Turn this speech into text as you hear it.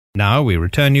Now we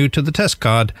return you to the test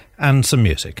card and some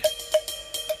music.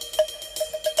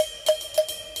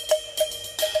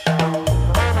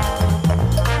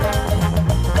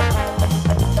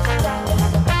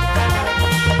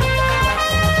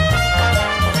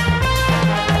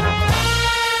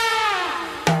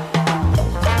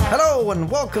 And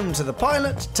welcome to the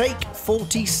Pilot Take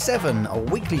 47, a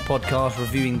weekly podcast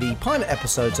reviewing the pilot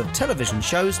episodes of television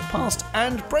shows past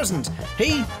and present.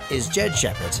 He is Jed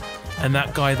Shepherd. And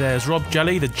that guy there is Rob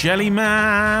Jelly, the Jelly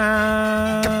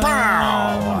Man.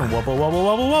 Kapow! Wobble, wobble,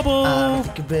 wobble, wobble. I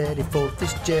think you're ready for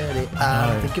this jelly.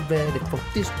 I think you're ready for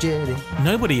this jelly.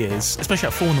 Nobody is, especially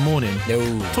at 4 in the morning. No.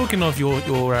 Talking of your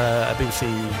BBC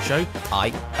show,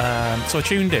 so I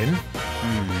tuned in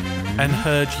and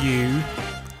heard you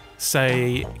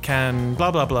say, can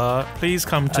blah blah blah please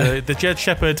come to the Jed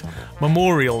Shepherd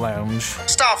Memorial Lounge.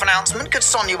 Staff announcement, could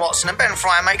Sonia Watson and Ben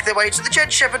Fryer make their way to the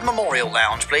Jed Shepherd Memorial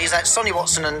Lounge, please? That's Sonia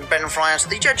Watson and Ben Fryer to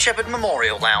the Jed Shepherd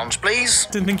Memorial Lounge, please.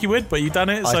 Didn't think you would, but you've done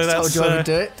it, so I that's told you I would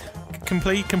do it.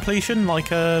 Completion,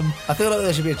 like I feel like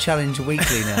there should be a challenge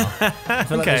weekly now. I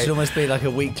feel like there should almost be like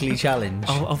a weekly challenge.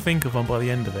 I'll think of one by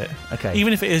the end of it. Okay.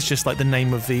 Even if it is just like the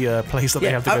name of the place that they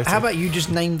have to go to. How about you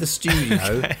just name the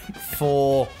studio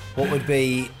for what would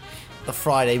be the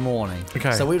Friday morning?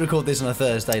 Okay. So we record this on a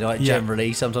Thursday night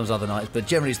generally, sometimes other nights, but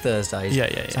generally it's Thursdays.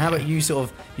 Yeah. So how about you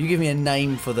you give me a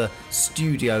name for the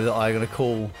studio that I'm going to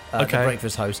call the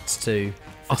breakfast hosts to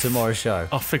for tomorrow's show?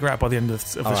 I'll figure it out by the end of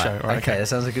the show. Right, okay, that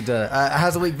sounds like a good...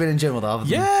 how's the week been in general, though?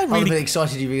 Really. I've been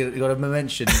excited you got a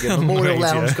mention. Your Memorial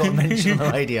Lounge got a mention on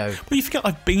the radio. But you forget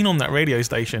I've been on that radio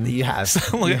station. You have.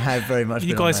 So, you have very much.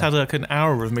 You guys had like an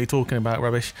hour of me talking about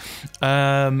rubbish.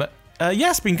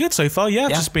 It's been good so far. Yeah,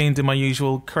 just been doing my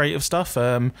usual creative stuff.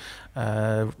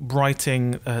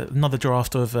 Writing another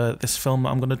draft of this film that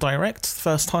I'm going to direct.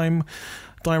 First time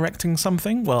directing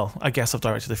something. Well, I guess I've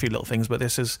directed a few little things, but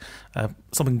this is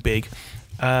something big.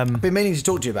 I've been meaning to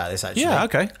talk to you about this, actually. Yeah,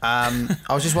 okay. I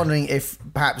was just wondering if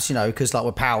perhaps, because like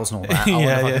we're pals and all that, I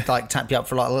wonder if I could like tap you up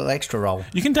for like a little extra role.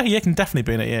 You can, can definitely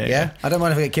be in it. Yeah. I don't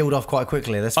mind if I get killed off quite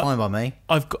quickly. That's fine by me.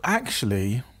 I've got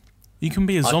actually. You can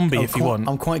be a zombie if you want.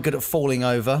 I'm quite good at falling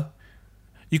over.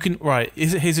 You can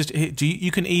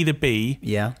you can either be.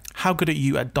 Yeah. How good are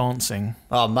you at dancing?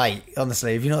 Oh, mate,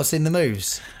 honestly, have you not seen the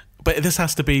moves? But this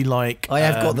has to be like... I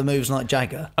have got the moves like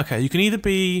Jagger. Okay, you can either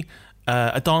be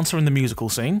a dancer in the musical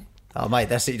scene. Oh, mate,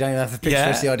 that's it. You don't even have to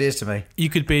pitch the ideas to me. You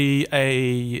could be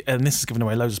and this is giving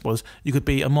away loads of spoilers, you could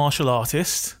be a martial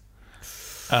artist,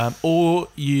 or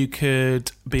you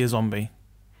could be a zombie.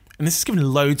 And this is giving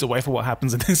loads away for what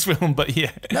happens in this film, but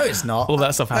yeah. No, it's not. All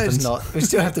that stuff happens. No, it's not. We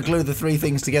still have to glue the three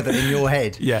things together in your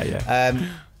head. Yeah.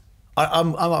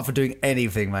 I'm up for doing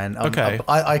anything, man. I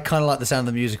kind of like the sound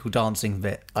of the musical dancing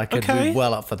bit. I could be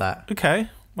well up for that. Okay.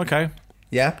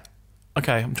 Yeah?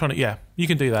 Okay, I'm trying to... Yeah, you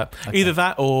can do that. Okay. Either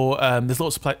that or there's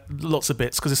lots of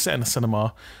bits, because it's set in a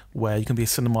cinema where you can be a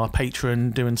cinema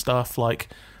patron doing stuff like...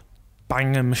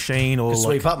 bang a machine or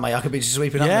sweep up, mate. I could be just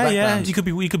sweeping up in the background. You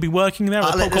could be working there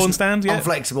at a popcorn stand. Yeah, I'm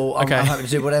flexible. I'm happy to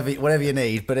do whatever you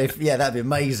need. But that'd be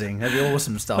amazing. That'd be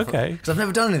awesome stuff. Okay, because I've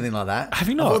never done anything like that. Have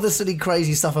you not? All the silly,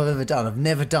 crazy stuff I've ever done, I've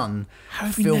never done.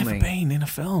 Have you never been in a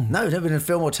film? No, never been in a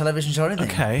film or television show or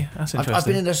anything. Okay, that's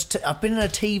interesting. I've been in a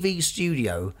TV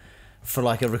studio for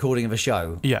like a recording of a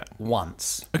show. Yeah,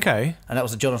 once. Okay, and that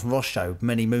was the Jonathan Ross show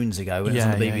many moons ago when it was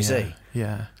on the BBC.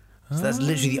 Yeah. So that's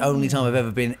literally the only time I've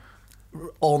ever been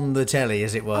on the telly,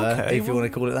 as it were, if you want to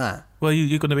call it that. Well,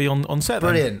 you're going to be on set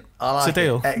then. Brilliant. I like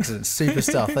it. Excellent. Super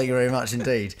stuff. Thank you very much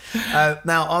indeed.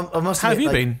 Now, I must admit, how have you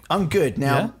been? I'm good.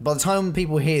 Now, by the time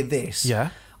people hear this,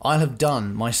 I'll have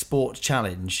done my sport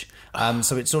challenge.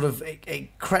 So it sort of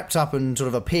it crept up and sort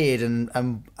of appeared,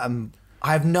 and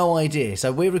I have no idea.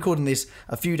 So we're recording this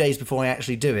a few days before I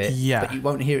actually do it, but you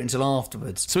won't hear it until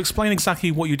afterwards. So explain exactly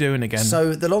what you're doing again.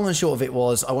 So the long and short of it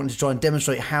was I wanted to try and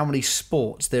demonstrate how many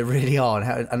sports there really are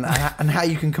and how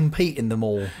you can compete in them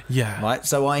all. Yeah. Right?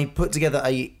 So I put together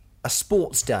a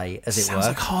sports day, as it were. Sounds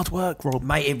like hard work, Rob.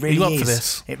 Mate, it really is. Are you up for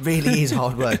this? It really is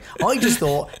hard work. I just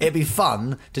thought it'd be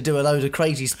fun to do a load of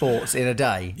crazy sports in a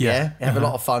day. Yeah? Have a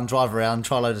lot of fun, drive around,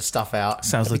 try a load of stuff out.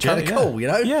 Sounds legit. Kind of cool, you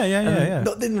know? Yeah.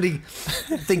 Didn't really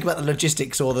think about the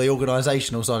logistics or the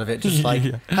organisational side of it. Just like,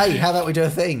 hey, how about we do a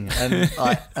thing?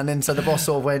 And then so the boss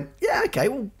sort of went, yeah, okay,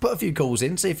 we'll put a few calls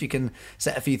in, see if you can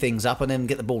set a few things up and then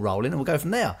get the ball rolling and we'll go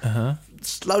from there.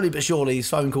 Slowly but surely, these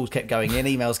phone calls kept going in,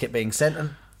 emails kept being sent,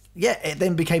 and it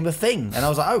then became a thing, and I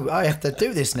was like, oh, I have to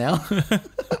do this now.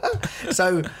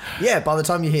 So by the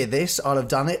time you hear this, I'll have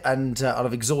done it, and I'll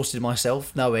have exhausted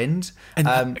myself no end.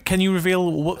 And can you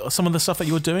reveal some of the stuff that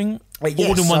you're doing yes,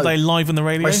 all in one day live on the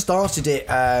radio? I started it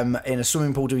in a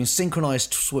swimming pool doing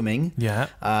synchronised swimming.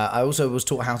 I also was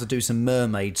taught how to do some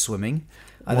mermaid swimming.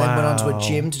 I then went on to a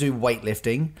gym to do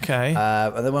weightlifting. Okay.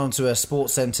 And then went on to a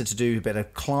sports centre to do a bit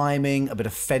of climbing, a bit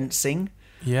of fencing.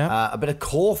 A bit of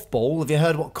korfball. Have you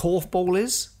heard what korfball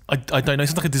is? I don't know.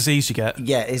 It's like a disease you get.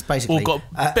 Yeah, it's basically... Or got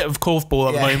a bit of korfball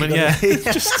at the moment,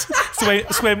 Just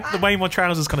the way my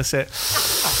trousers kind of sit.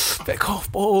 Bit of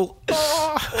korfball.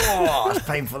 Oh, it's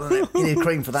painful, isn't it? You need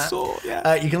cream for that.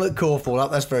 You can look korfball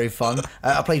up. That's very fun.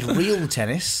 I played real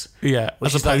tennis.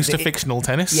 As opposed to fictional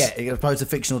tennis. As opposed to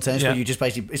fictional tennis, where you just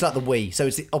basically... It's like the Wii. So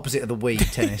it's the opposite of the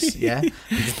Wii tennis, You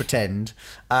just pretend.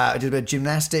 I did a bit of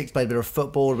gymnastics, played a bit of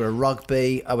football, a bit of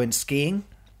rugby. I went skiing.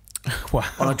 Wow.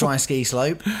 On a dry ski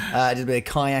slope. I did a bit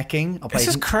of kayaking. This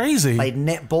is crazy. Played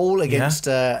netball against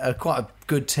quite a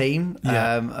good team,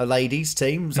 a ladies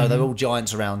team. So they're all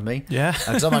giants around me.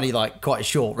 Because I'm only quite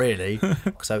short, really.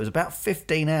 So it was about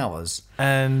 15 hours.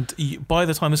 And by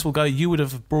the time this will go, you would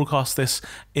have broadcast this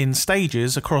in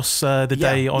stages across the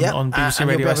day on BBC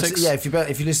Radio Essex.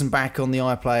 If you listen back on the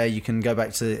iPlayer, you can go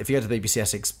back to... If you go to the BBC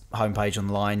Essex homepage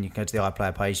online, you can go to the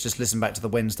iPlayer page. Just listen back to the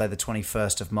Wednesday, the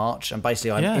 21st of March. And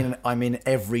basically, I'm in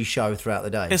every show throughout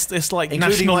the day. It's like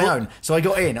including national... my own. So I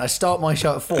got in. I start my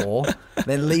show at 4,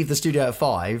 then leave the studio at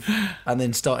 5, and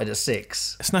then started at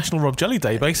 6. It's National Rob Jelly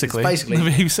Day, basically. It's basically, the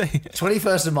BBC.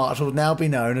 21st of March will now be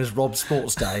known as Rob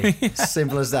Sports Day.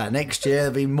 Simple as that. Next year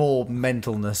there'll be more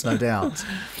mentalness, no doubt.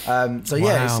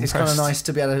 It's kind of nice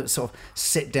to be able to sort of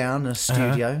sit down in a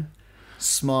studio,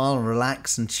 smile and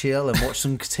relax and chill and watch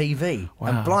some TV.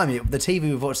 And blimey, the TV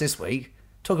we've watched this week.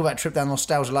 Talk about trip down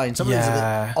nostalgia lane. Some of these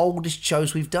are the oldest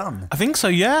shows we've done. I think so,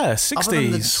 60s. Other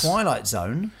than the Twilight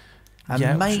Zone.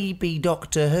 And maybe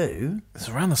Doctor Who. It's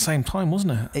around the same time,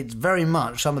 wasn't it? It's very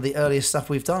much some of the earliest stuff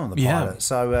we've done on the pilot.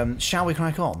 So shall we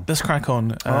crack on? Let's crack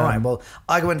on. All right, well,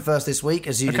 I went first this week,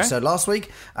 as you did so last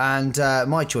week. And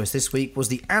my choice this week was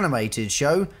the animated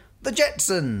show, The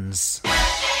JETSONS.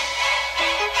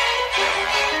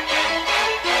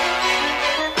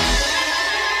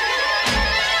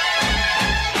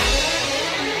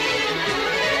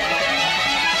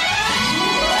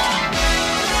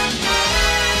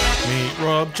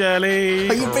 Rob Jelly.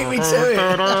 Oh, you beat me to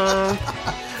it.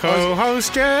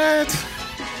 Co-host Jed.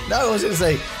 No, I was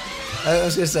going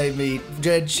to say meet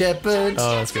Jed Shepherd.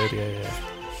 Oh, that's good. Yeah.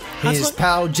 His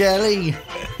pal Jelly.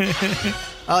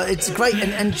 It's great,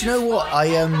 and do you know what?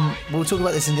 We'll talk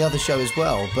about this in the other show as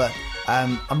well. But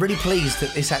I'm really pleased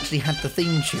that this actually had the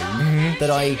theme tune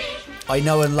that I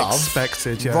know and love.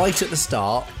 Expected, right at the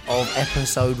start of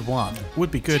episode 1.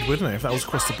 Would be good, wouldn't it, if that was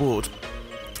across the board?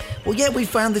 Well, we've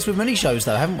found this with many shows,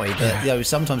 though, haven't we? That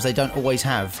sometimes they don't always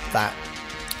have that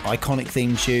iconic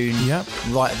theme tune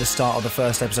right at the start of the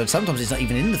first episode. Sometimes it's not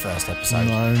even in the first episode.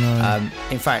 No.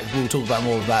 In fact, we'll talk about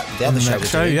more about the other show.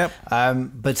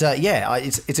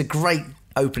 It's a great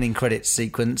opening credits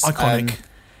sequence. Iconic.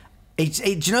 Do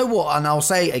you know what? And I'll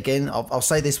say again, I'll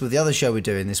say this with the other show we're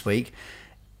doing this week.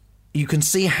 You can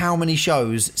see how many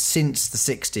shows since the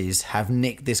 60s have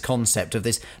nicked this concept of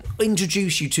this,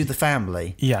 introduce you to the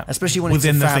family. Especially when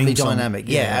within it's a family the dynamic.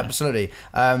 Absolutely.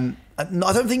 I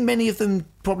don't think many of them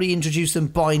probably introduce them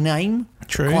by name.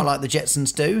 True. Quite like the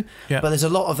Jetsons do. But there's a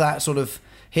lot of that sort of,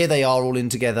 here they are all in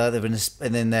together,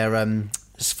 and then they're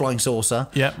flying saucer.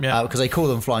 Because they call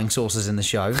them flying saucers in the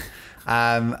show.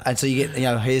 And so you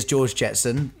get, here's George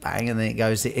Jetson, bang, and then it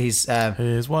goes, his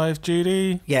wife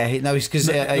Judy.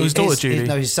 His daughter Judy.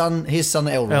 His son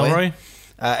Elroy.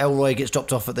 Elroy gets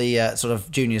dropped off at the sort of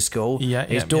junior school.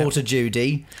 His daughter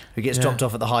Judy, who gets dropped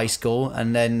off at the high school,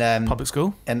 and then public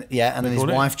school. And then his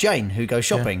wife Jane, who goes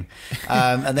shopping.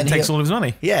 And then takes all of his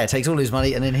money. Takes all his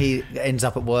money, and then he ends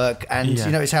up at work, and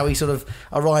it's how he sort of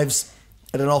arrives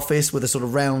at an office with a sort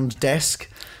of round desk.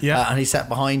 And he's sat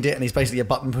behind it, and he's basically a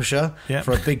button pusher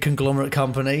for a big conglomerate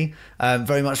company,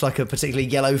 very much like a particularly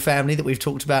yellow family that we've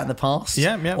talked about in the past.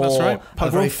 That's right. A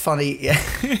very funny,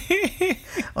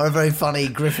 or a very funny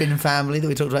Griffin family that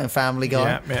we talked about in Family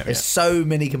Guy. There's so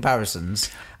many comparisons.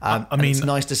 It's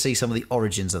nice to see some of the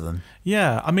origins of them.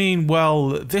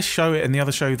 This show and the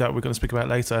other show that we're going to speak about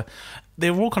later,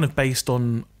 they're all kind of based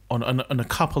on a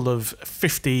couple of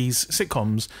 50s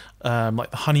sitcoms, like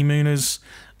The Honeymooners.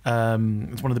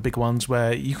 It's one of the big ones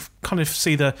where you kind of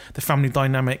see the family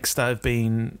dynamics that have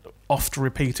been oft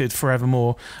repeated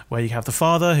forevermore, where you have the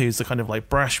father who's the kind of like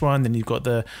brash one, then you've got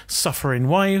the suffering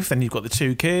wife, then you've got the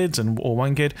 2 kids or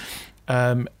 1 kid.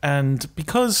 And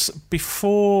because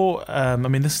before,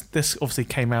 this obviously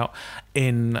came out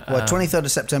in 23rd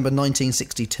of September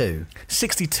 1962.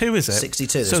 62, is it?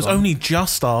 62. So it's only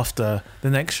just after the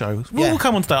next show. We'll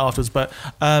come on to that afterwards, but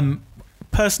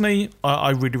personally,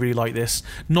 I really, really like this.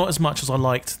 Not as much as I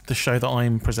liked the show that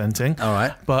I'm presenting. All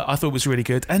right. But I thought it was really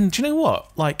good. And do you know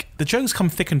what? Like, the jokes come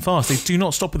thick and fast. They do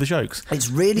not stop with the jokes. It's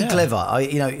really clever.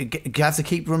 You have to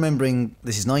keep remembering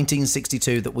this is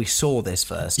 1962 that we saw this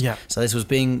first. Yeah. So this was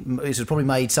probably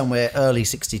made somewhere early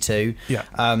 62. Yeah.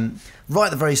 Right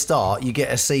at the very start, you get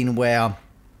a scene where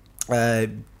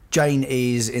Jane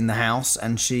is in the house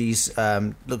and she's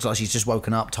looks like she's just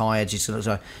woken up tired. She's going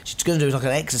to do like an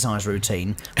exercise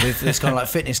routine with this kind of like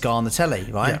fitness guy on the telly,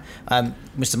 right? Yeah.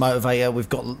 Mr. Motivator. We've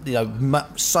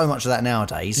got so much of that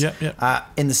nowadays. Yeah.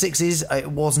 In the 60s, it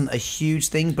wasn't a huge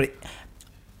thing, but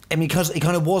because it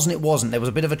kind of wasn't, it wasn't. There was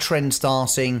a bit of a trend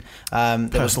starting.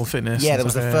 Personal fitness. Yeah, there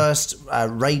was the first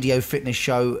radio fitness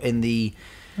show in the,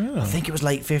 I think it was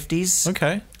late 50s.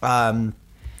 Okay.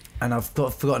 And I've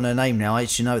forgotten her name now. I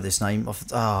should know this name.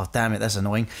 Oh, damn it, that's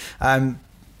annoying.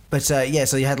 So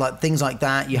you had like things like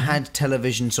that. You had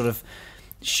television sort of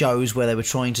shows where they were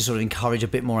trying to sort of encourage a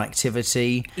bit more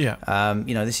activity. Yeah.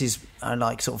 This is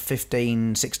like sort of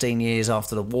 15, 16 years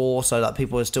after the war, so like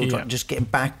people are still just getting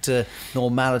back to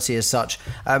normality as such.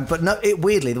 But no,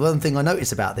 weirdly, the one thing I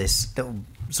noticed about this little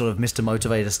sort of Mr.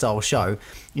 Motivator style show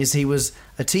is he was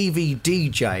a TV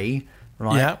DJ.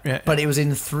 Right, but it was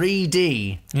in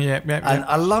 3D. And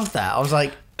I loved that. I was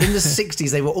like, in the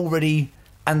 60s, they were already,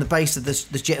 and the base of the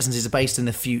Jetsons is based in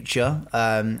the future,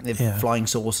 flying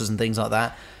saucers and things like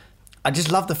that. I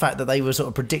just love the fact that they were sort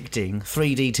of predicting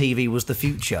 3D TV was the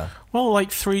future. Well, like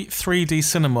 3D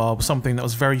cinema was something that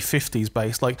was very 50s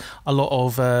based. Like a lot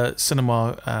of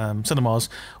cinemas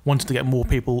wanted to get more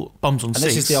people bums on seats. And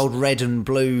this is the old red and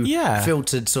blue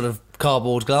filtered sort of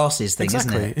cardboard glasses thing,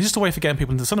 isn't it? It's just a way for getting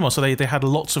people into the cinema. So they had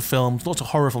lots of films, lots of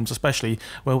horror films especially.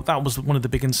 Well, that was one of the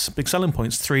big selling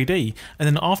points, 3D. And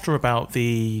then after about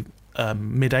the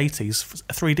mid-80s,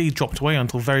 3D dropped away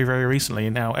until very, very recently,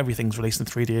 and now everything's released in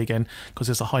 3D again because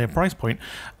it's a higher price point.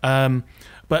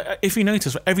 But if you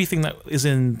notice, everything that is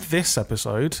in this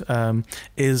episode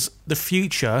is the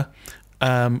future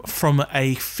from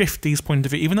a 50s point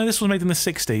of view. Even though this was made in the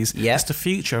 60s, it's the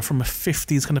future from a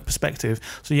 50s kind of perspective.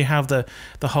 So you have the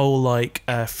whole like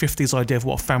 50s idea of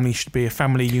what a family should be, a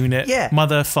family unit,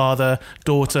 mother, father,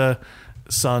 daughter,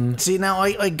 son. See, now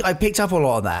I picked up a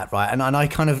lot of that, right? And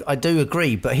I do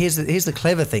agree. But here's the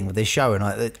clever thing with this show,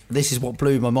 and this is what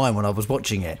blew my mind when I was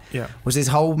watching it. Yeah, was this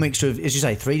whole mixture of, as you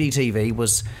say, 3D TV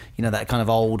was that kind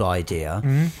of old idea.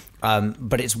 Mm-hmm.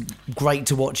 But it's great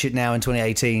to watch it now in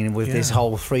 2018 with this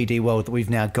whole 3D world that we've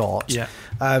now got. Yeah.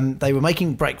 They were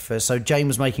making breakfast, so Jane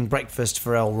was making breakfast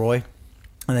for Elroy,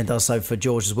 and then does so for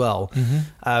George as well.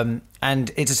 Mm-hmm.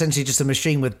 And it's essentially just a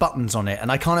machine with buttons on it.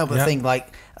 And I can't help but think,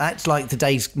 like, that's like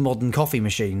today's modern coffee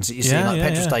machines that you see like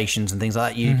petrol stations and things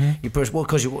like that. You push,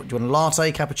 because you want a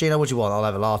latte, cappuccino? What do you want? I'll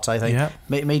have a latte.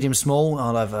 Medium small?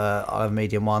 I'll have a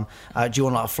medium one. Do you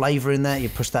want like a flavour in there? You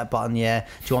push that button, Do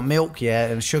you want milk?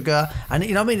 And sugar. And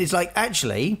you know what I mean? It's like,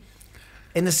 actually,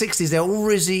 in the 60s, they're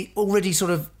already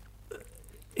sort of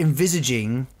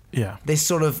envisaging this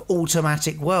sort of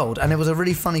automatic world. And it was a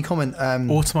really funny comment.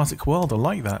 Automatic world, I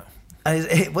like that.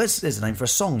 There's a name for a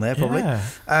song there, probably.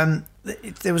 Yeah.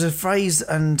 There was a phrase,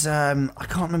 and I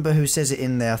can't remember who says it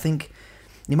in there. I think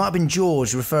it might have been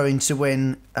George referring to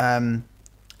when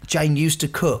Jane used to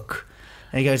cook.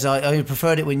 And he goes, I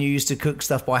preferred it when you used to cook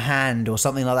stuff by hand or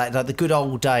something like that, like the good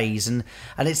old days. And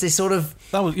it's this sort of...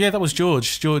 That was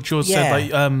George. George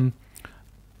said, like...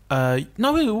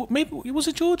 no, maybe was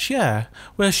it George? Yeah,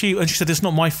 where she said it's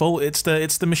not my fault. It's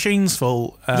the machine's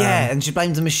fault. And she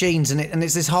blames the machines, and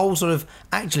it's this whole sort of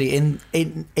actually in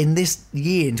this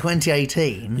year in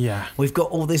 2018. Yeah, we've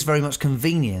got all this very much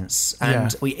convenience,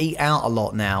 and we eat out a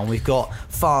lot now. And we've got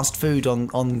fast food on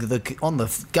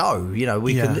the go.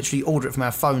 We can literally order it from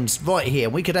our phones right here.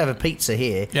 We could have a pizza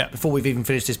here before we've even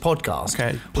finished this podcast.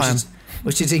 Okay,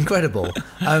 which is incredible.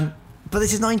 But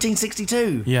this is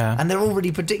 1962, and they're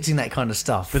already predicting that kind of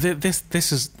stuff. But this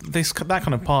that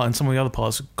kind of part and some of the other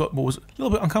parts was a little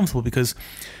bit uncomfortable because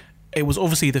it was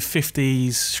obviously the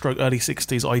 50s, early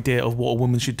 60s idea of what a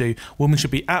woman should do. Woman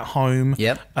should be at home,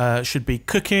 should be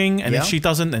cooking, and if she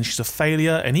doesn't, then she's a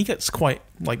failure. And he gets quite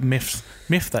like myth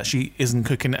that she isn't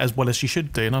cooking as well as she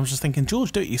should do. And I was just thinking,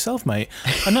 George, do it yourself, mate.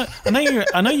 I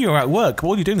know you're at work, but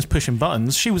all you're doing is pushing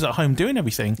buttons. She was at home doing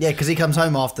everything. Yeah, because he comes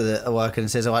home after the work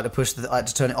and says, I had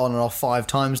to turn it on and off 5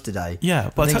 times today. Yeah,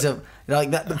 but things are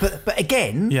like that. But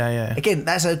again, again,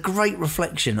 that's a great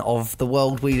reflection of the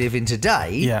world we live in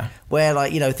today. Yeah, where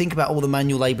think about all the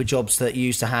manual labour jobs that you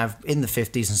used to have in the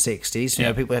 50s and 60s. You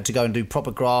know, people had to go and do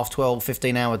proper graft, 12,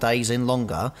 15-hour days in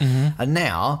longer, and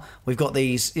now we've got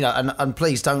these. And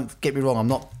please don't get me wrong, I'm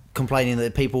not complaining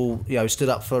that people stood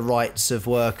up for rights of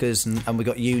workers and we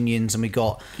got unions and we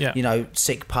got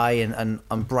sick pay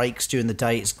and breaks during the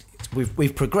day.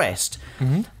 We've progressed,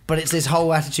 but it's this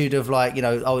whole attitude of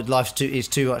life is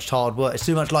too much hard work. It's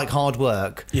too much like hard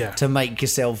work to make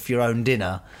yourself your own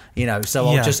dinner. So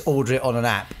I'll just order it on an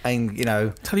app and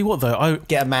Tell you what though, I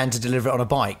get a man to deliver it on a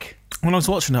bike. When I was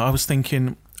watching it, I was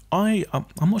thinking, I'm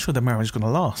not sure the marriage is going to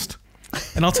last,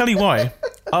 and I'll tell you why.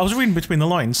 I was reading between the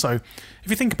lines. So if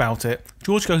you think about it,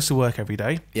 George goes to work every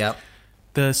day. Yep.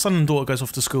 The son and daughter goes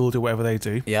off to school, do whatever they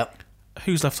do. Yep.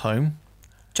 Who's left home?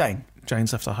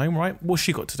 Jane's left at home, right? What's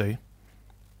she got to do?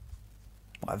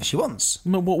 Whatever she wants.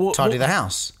 Tidy the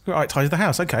house. Right, tidy the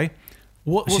house. Okay.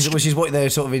 Which is what they're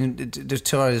sort of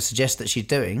trying to suggest that she's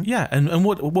doing. Yeah, and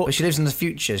what? But she lives in the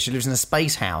future. She lives in a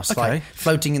space house,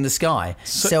 floating in the sky,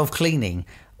 self-cleaning.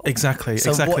 Exactly.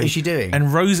 So what is she doing?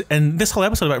 And this whole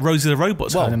episode about Rosie the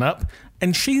robot's turning up,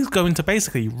 and she's going to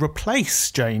basically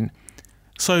replace Jane.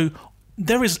 So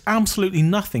there is absolutely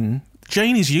nothing.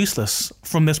 Jane is useless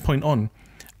from this point on.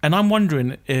 And I'm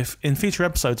wondering if in future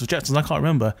episodes of Jetsons, I can't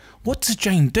remember, what does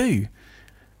Jane do?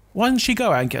 Why doesn't she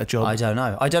go out and get a job? I don't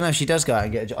know. I don't know if she does go out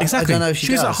and get a job. Exactly. I don't know if she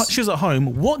does. She's at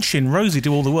home watching Rosie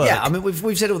do all the work. Yeah, I mean,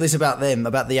 we've said all this about them,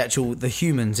 about the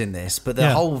humans in this, but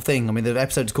the whole thing, I mean, the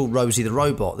episode's called Rosie the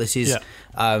Robot. This is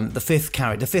the fifth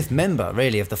character, the fifth member,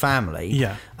 really, of the family.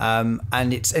 Yeah.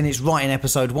 And it's right in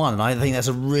episode 1, and I think that's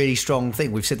a really strong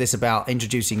thing. We've said this about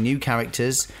introducing new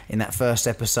characters in that first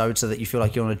episode so that you feel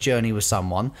like you're on a journey with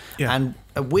someone. Yeah. And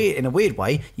in a weird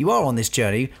way, you are on this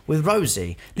journey with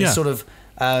Rosie. This sort of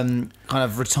kind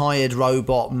of retired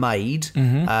robot maid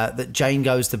that Jane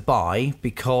goes to buy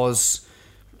because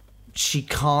she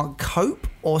can't cope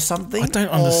or something. I don't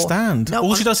understand.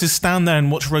 All she does is stand there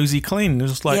and watch Rosie clean.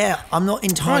 It's just like, I'm not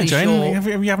entirely Jane,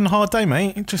 sure. Are you having a hard day,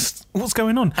 mate? Just what's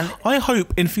going on? And I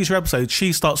hope in future episodes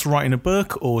she starts writing a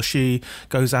book or she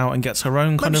goes out and gets her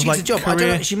own kind of like job. career. I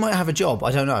don't know, she might have a job.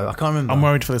 I don't know. I can't remember. I'm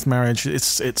worried for this marriage.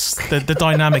 It's the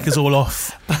dynamic is all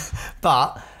off.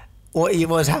 But what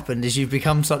has happened is you've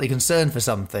become slightly concerned for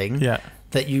something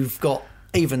that you've got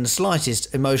even the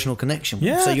slightest emotional connection with.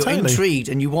 Yeah, so you're intrigued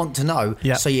and you want to know,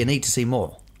 so you need to see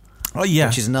more. Oh, yeah.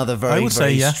 Which is another very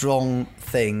strong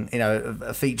thing,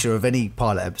 a feature of any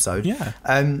pilot episode. Yeah.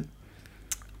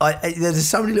 There's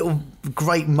so many little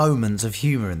great moments of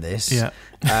humour in this. Yeah.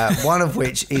 One of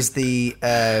which is the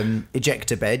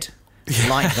ejector bed.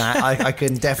 Like that, I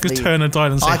can definitely turn and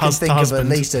dial and say I can think husband.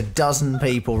 of at least a dozen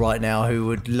people right now who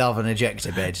would love an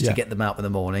ejector bed to get them out in the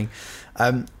morning.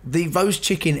 The roast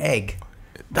chicken egg.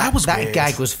 That weird.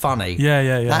 Gag was funny.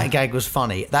 Yeah. That gag was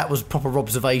funny. That was proper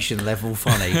observation level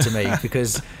funny to me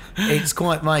because it's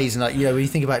quite amazing. Like, when you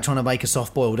think about trying to make a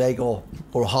soft boiled egg or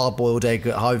a hard boiled egg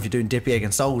at home, if you're doing dippy egg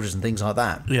and soldiers and things like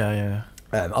that. Yeah.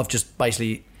 I've just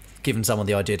basically given someone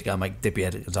the idea to go and make dippy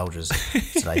egg and soldiers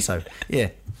today. So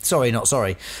sorry, not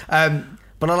sorry.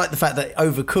 But I like the fact that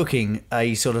overcooking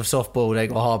a sort of soft-boiled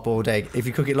egg or hard-boiled egg, if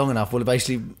you cook it long enough, will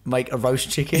basically make a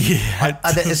roast chicken. Yeah.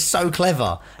 And it's so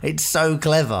clever. It's so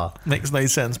clever. Makes no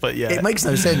sense, but yeah. It makes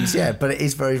no sense, but it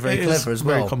is very, very clever as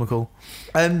well. Very comical.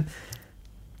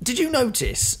 Did you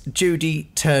notice Judy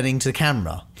turning to the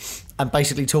camera and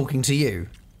basically talking to you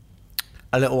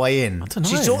a little way in? I don't know.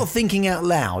 She's sort of thinking out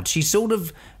loud. She's sort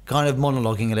of kind of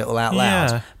monologuing a little out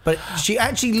loud, but she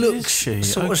actually looks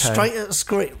sort of straight at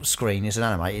the screen. It's an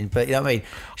animated, but you know what I mean.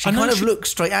 She kind of looks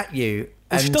straight at you.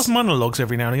 Well, she does monologues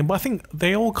every now and again, but I think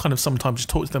they all kind of sometimes just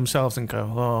talk to themselves and go,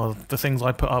 "Oh, the things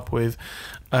I put up with,"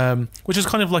 which is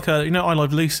kind of like I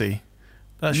Love Lucy.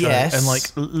 That show. Yes, and like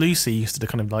Lucy used to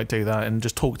kind of like do that and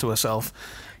just talk to herself.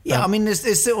 Yeah, I mean,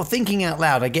 there's sort of thinking out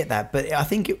loud. I get that, but I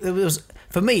think it was.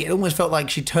 For me, it almost felt like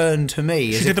she turned to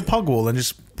me. She did the pug wall and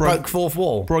just broke fourth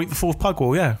wall. Broke the fourth pug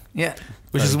wall, yeah. Yeah.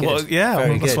 Which is what,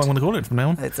 that's what I'm going to call it from now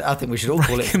on. I think we should all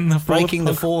call it Breaking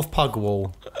the Fourth Pug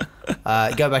Wall. Go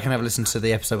back and have a listen to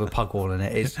the episode with Pug Wall in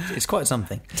it. It's quite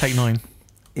something. Take 9.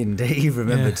 Indeed, you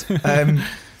remembered. Yeah.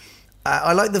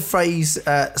 I like the phrase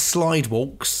slide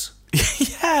walks.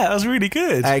 Yeah, that was really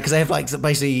good. Because they have like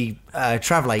basically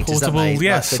travelators, portable, don't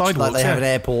they? sidewalks, like they have at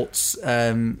airports,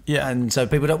 and so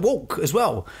people don't walk as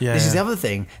well. Yeah, this is the other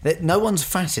thing, that no one's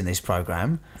fat in this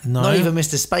program. No. Not even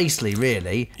Mr. Spacely,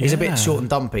 really. He's a bit short and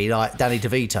dumpy, like Danny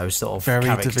DeVito sort of Very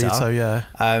character. DeVito,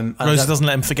 yeah. Rosie doesn't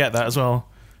let him forget that as well.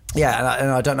 Yeah,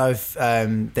 and I don't know if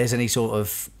there's any sort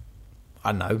of,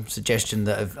 I don't know, suggestion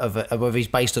that of whether he's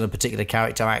based on a particular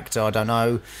character actor. I don't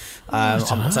know. I'm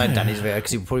not saying Danny DeVito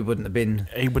because he probably wouldn't have been.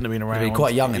 He wouldn't have been around. He'd been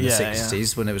quite young in the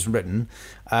 60s when it was written.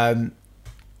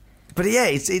 But yeah,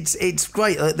 it's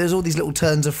great. There's all these little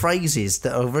turns of phrases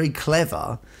that are very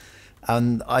clever,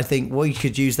 and I think we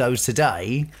could use those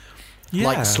today,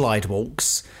 like slide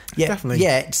walks. Definitely.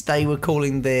 Yet they were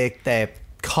calling their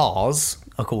cars,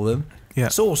 I call them,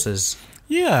 saucers.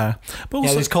 Yeah, but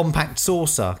also this compact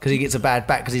saucer, because he gets a bad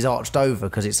back because he's arched over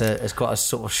because it's quite a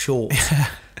sort of short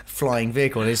flying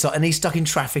vehicle, and he's stuck in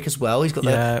traffic as well. He's got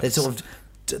the sort of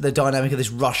the dynamic of this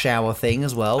rush hour thing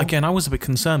as well. Again, I was a bit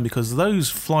concerned because those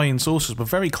flying saucers were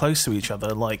very close to each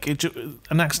other, like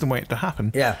an accident waiting to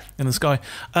happen in the sky.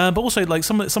 But also, like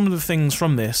some of the things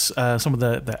from this, some of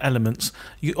the elements,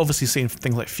 you obviously seen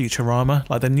things like Futurama,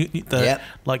 like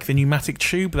like the pneumatic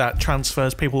tube that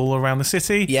transfers people all around the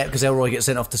city. Yeah, because Elroy gets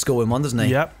sent off to school in one, doesn't he?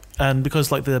 Yep. And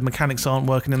because like the mechanics aren't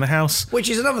working in the house. Which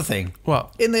is another thing.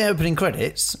 What? In the opening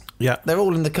credits, they're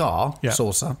all in the car,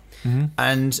 saucer. Mm-hmm.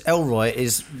 And Elroy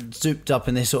is souped up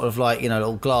in this sort of like,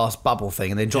 little glass bubble thing,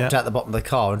 and then dropped out the bottom of the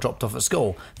car and dropped off at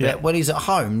school. But when he's at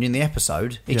home in the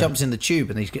episode, he jumps in the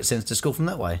tube and he gets sent to school from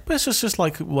that way. But it's just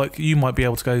like you might be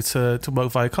able to go to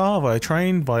work via car, via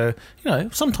train, via,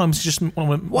 sometimes you just want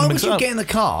to Why would you get in the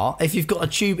car if you've got a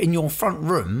tube in your front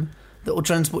room that will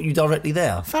transport you directly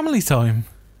there? Family time.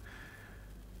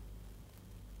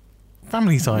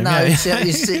 Family time. No,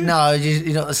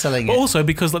 you're not selling it. But also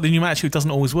because like the pneumatic tube doesn't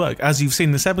always work, as you've seen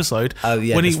in this episode. Oh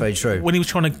yeah, that's very true. When he was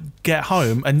trying to get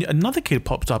home, and another kid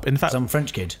popped up. In fact, some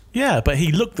French kid. Yeah, but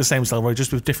he looked the same as Elroy,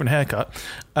 just with different haircut.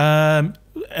 And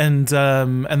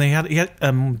Jane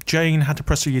had to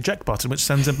press the eject button, which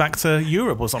sends him back to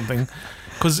Europe or something.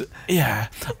 Because, I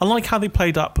like how they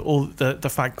played up all the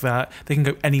fact that they can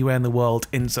go anywhere in the world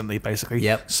instantly, basically.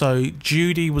 Yep. So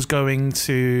Judy was going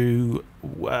to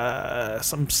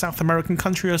some South American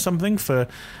country or something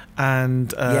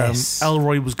and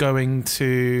Elroy was going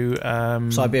to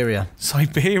Siberia,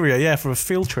 for a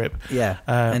field trip.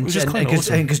 Yeah, which is kind of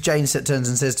awesome. Because Jane turns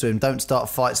and says to him, "Don't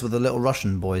start fights with the little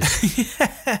Russian boys."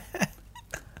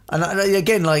 And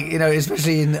again,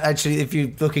 especially if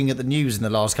you're looking at the news in the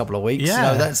last couple of weeks,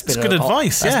 that's been good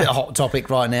advice. That's been a hot topic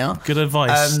right now. Good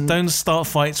advice. Don't start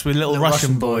fights with little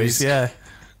Russian boys. Yeah.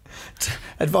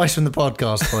 Advice from the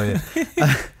podcast for you.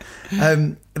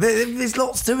 There's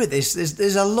lots to it.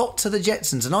 There's a lot to the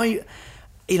Jetsons, and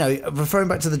referring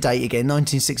back to the date again,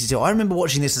 1962. I remember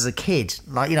watching this as a kid,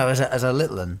 as a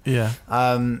little one. Yeah.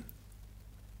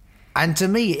 And to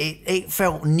me, it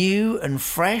felt new and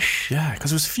fresh. Yeah,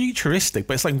 because it was futuristic,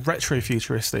 but it's like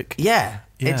retro-futuristic. Yeah.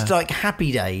 It's like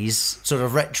Happy Days, sort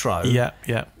of retro. Yeah.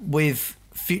 With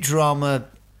Futurama,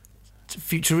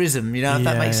 futurism, if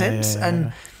that makes sense.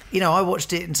 And, I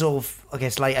watched it in sort of, I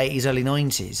guess, late 80s, early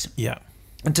 90s. Yeah.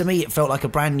 And to me, it felt like a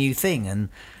brand new thing. And,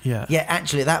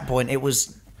 actually, at that point, it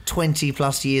was 20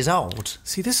 plus years old.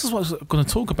 See, this is what I was going to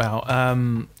talk about.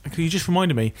 You just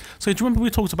reminded me. So, do you remember we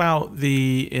talked about on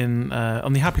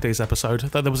the Happy Days episode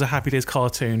that there was a Happy Days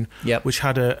cartoon, which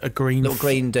had a green little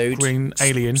green dude, green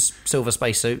alien, silver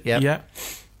spacesuit, yeah.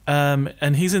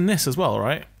 And he's in this as well,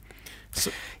 right? So,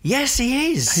 yes,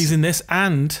 he is. He's in this,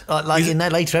 and in their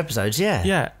later episodes,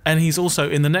 yeah, and he's also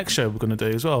in the next show we're going to do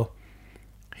as well.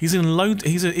 He's in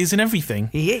He's in everything.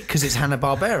 He is, because it's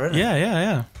Hanna-Barbera, isn't it?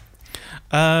 Yeah.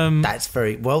 That's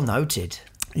very well noted.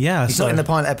 Yeah, he's not in the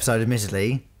pilot episode,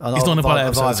 admittedly. He's not in the pilot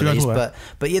episode, but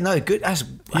good. That's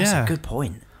a good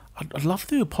point. I'd love to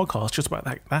do a podcast just about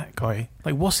that guy.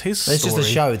 Like, what's his story? There's just a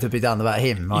show to be done about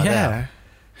him, right there.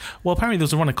 Well, apparently there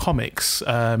was a run of comics in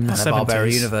the 70s.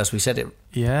 Hanna-Barbera universe. We said it.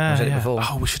 Yeah, we said it before.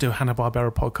 Oh, we should do a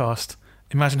Hanna-Barbera podcast.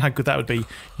 Imagine how good that would be.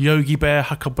 Yogi Bear,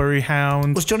 Huckleberry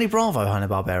Hound. Was Johnny Bravo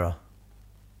Hanna-Barbera?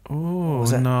 Oh,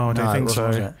 no, I don't think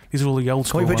so. These are all the old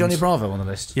school ones. Can we put Johnny ones. Bravo on the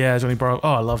list? Yeah, Johnny Bravo.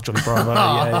 Oh, I love Johnny Bravo.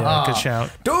 Yeah, good shout.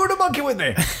 Do the monkey with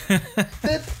me.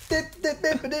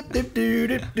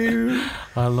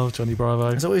 I love Johnny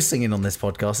Bravo. There's always singing on this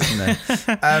podcast, isn't there?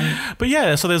 But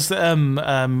yeah, so there's one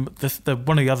of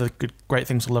the other great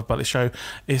things I love about this show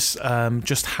is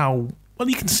just how... Well,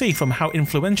 you can see from how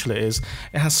influential it is.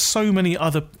 It has so many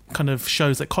other kind of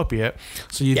shows that copy it.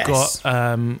 So you've got...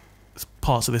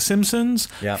 parts of The Simpsons,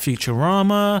 Yeah.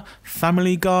 Futurama,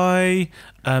 Family Guy.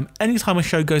 Anytime a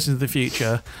show goes into the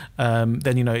future,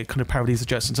 then it kind of parodies the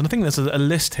Jetsons. And I think there's a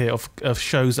list here of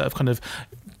shows that have kind of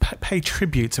paid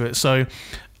tribute to it. So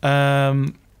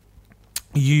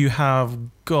you have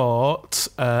got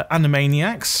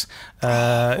Animaniacs.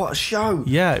 What a show!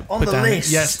 Yeah, on the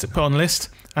list. Yes, put on the list.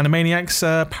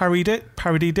 Animaniacs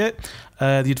parodied it.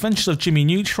 The Adventures of Jimmy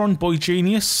Neutron, Boy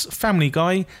Genius, Family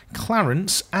Guy,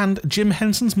 Clarence, and Jim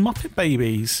Henson's Muppet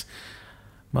Babies.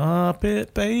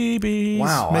 Muppet Babies.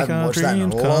 Wow, I make haven't our watched that in a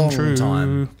dreams long come true.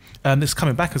 time. This is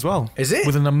coming back as well. Is it?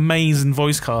 With an amazing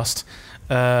voice cast.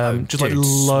 Just like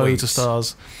loads of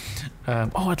stars.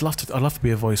 I'd love to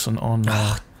be a voice on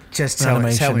just tell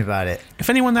me about it. If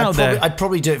anyone out there, I'd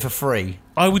probably do it for free.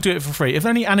 I would do it for free. If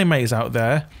there are any animes out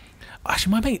there,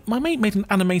 actually, my mate made an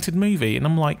animated movie, and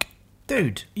I'm like,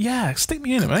 dude, yeah, stick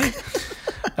me in it, mate.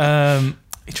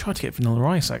 He tried to get Vanilla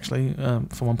Ice actually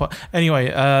for one part.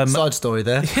 Anyway, side story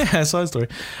there. Yeah, side story.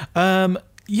 I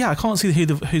can't see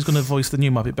who's going to voice the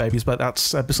new Muppet Babies, but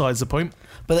that's besides the point.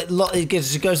 But it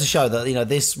goes to show that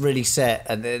this really set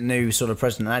a new sort of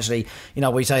precedent. And actually,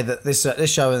 we say that this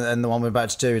show and the one we're about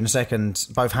to do in a second,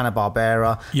 both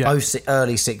Hanna-Barbera, both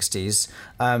early 60s,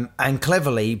 and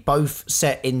cleverly both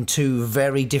set in two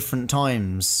very different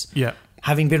times. Yeah.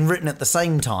 Having been written at the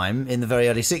same time in the very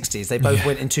early 60s, they both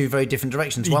went in two very different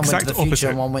directions. One went to the future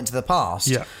and one went to the past.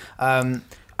 Yeah.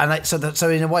 So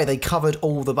in a way, they covered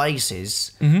all the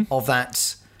bases of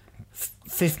that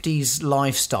 50s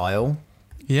lifestyle.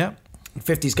 Yeah.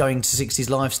 50s going to 60s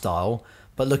lifestyle,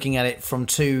 but looking at it from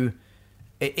two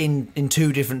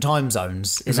different time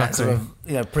zones. Exactly. In that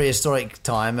sort of prehistoric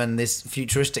time and this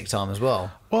futuristic time as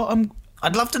well. Well,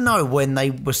 I'd love to know when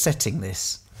they were setting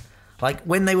this. Like,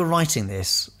 when they were writing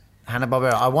this,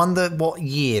 Hanna-Barbera, I wonder what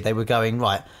year they were going,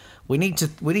 right, we need to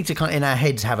kind of in our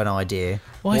heads have an idea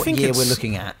what year we're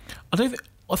looking at. I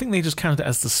think they just count it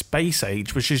as the space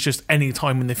age, which is just any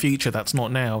time in the future that's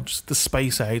not now, just the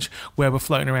space age where we're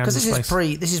floating around in space.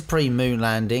 Because this is pre-moon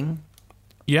landing.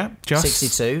 Yeah, just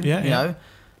 62. Yeah, you know.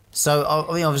 So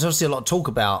there's obviously a lot of talk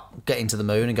about getting to the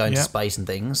moon and going to space and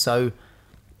things. So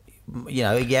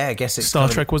I guess it's Star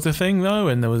Trek was the thing though,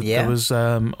 and there was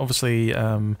obviously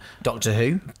Doctor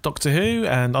Who,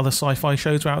 and other sci-fi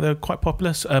shows were out there quite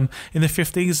popular. In the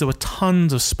 50s, there were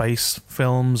tons of space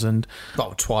films and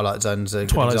Twilight Zone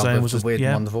was weird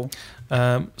and wonderful.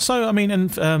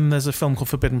 There's a film called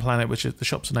Forbidden Planet, which the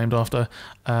shops are named after.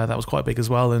 That was quite big as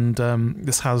well, and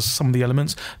this has some of the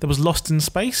elements. There was Lost in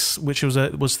Space, which was the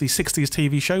 60s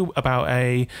TV show about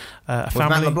a family.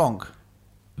 Matt LeBlanc.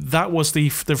 That was the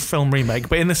film remake,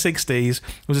 but in the 60s,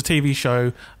 it was a TV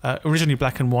show, originally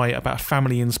black and white, about a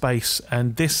family in space,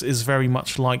 and this is very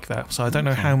much like that. So I don't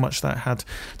know how much that had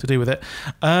to do with it.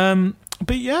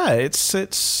 But yeah,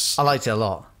 it's. I liked it a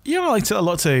lot. Yeah, I liked it a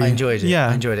lot too. I enjoyed it. Yeah,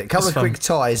 I enjoyed it. A couple of quick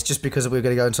ties, just because we're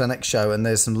going to go into our next show, and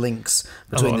there's some links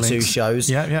between the two shows.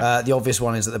 Yeah. The obvious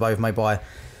one is that they're both made by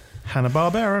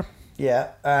Hanna-Barbera. Yeah.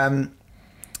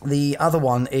 The other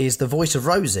one is the voice of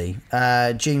Rosie,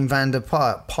 Gene Vander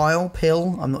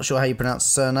Pill. I'm not sure how you pronounce the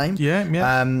surname.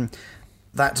 Yeah.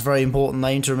 That's a very important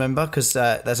name to remember because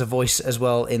there's a voice as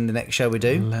well in the next show we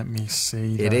do. Let me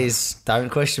see. It is. Don't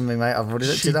question me, mate. I've already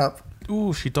looked it up.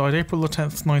 Oh, she died April the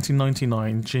 10th,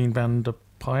 1999. Gene Vander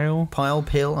Pill,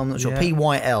 I'm not sure.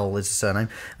 Pyl is the surname.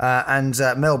 And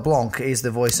Mel Blanc is the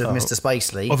voice of Mr.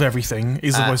 Spacely. Of everything.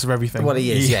 He's the voice of everything. Well,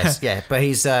 he is, yes. Yeah. But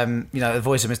he's the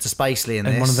voice of Mr. Spacely in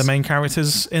this. And one of the main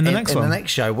characters in the next one. In the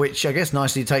next show, which I guess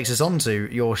nicely takes us on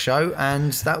to your show,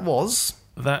 and that was...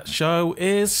 That show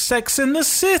is Sex in the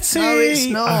City. No, it's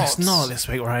not. Oh, it's not this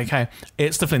week, right? Okay.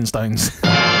 It's the Flintstones.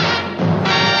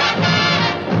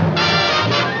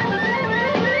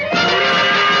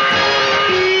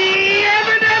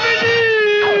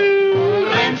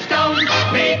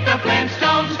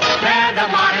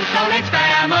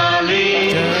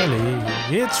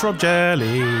 It's Rob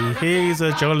Jelly. He's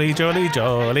a jolly, jolly,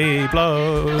 jolly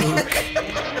bloke.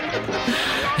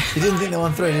 You didn't think that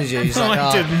one through, did you? No,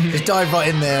 I didn't. Just dived right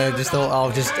in there and just thought,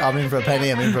 I'm in for a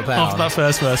penny, I'm in for a pound. After that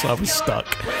first verse, I was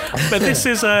stuck. But this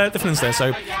is the Flintstones, so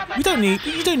you don't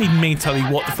need me to tell you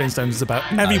what the Flintstones is about.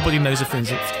 Everybody knows the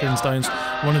Flintstones.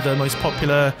 One of the most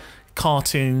popular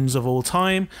cartoons of all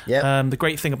time. Yep. The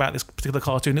great thing about this particular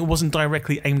cartoon, it wasn't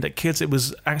directly aimed at kids, it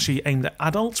was actually aimed at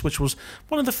adults, which was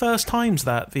one of the first times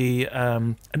that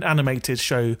an animated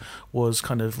show was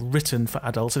kind of written for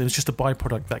adults, and it was just a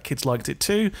byproduct that kids liked it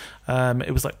too.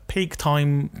 It was like peak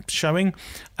time showing,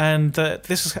 and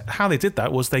this is how they did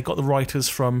that. Was they got the writers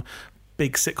from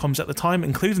big sitcoms at the time,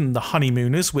 including The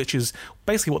Honeymooners, which is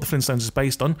basically what The Flintstones is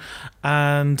based on,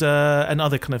 and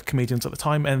other kind of comedians at the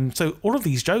time. And so all of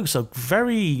these jokes are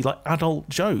very like adult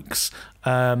jokes.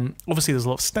 Obviously, there's a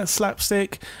lot of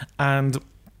slapstick, and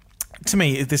to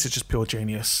me, this is just pure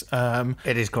genius.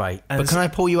 It is great. But can I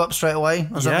pull you up straight away?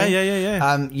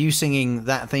 Yeah. You singing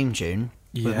that theme tune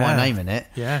with my name in it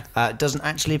doesn't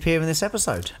actually appear in this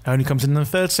episode. It only comes in the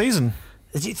third season.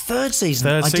 Is it third season?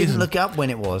 I didn't look it up when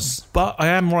it was. But I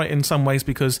am right in some ways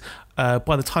because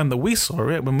by the time that we saw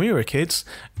it, when we were kids,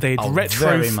 they'd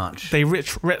retrofitted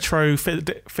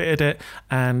it,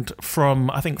 and from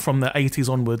the 80s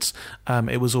onwards,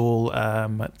 it was all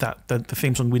the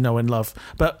theme song we know and love.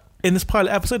 But in this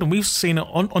pilot episode, and we've seen it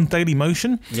on Daily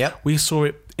Motion, we saw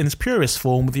it in its purest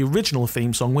form with the original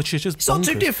theme song, which is just it's not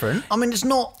too different. I mean, it's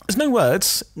not. There's no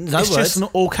words. It's just an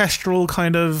orchestral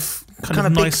kind of big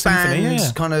nice band,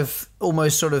 symphony, kind of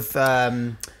almost sort of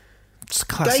not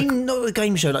a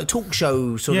game show, like talk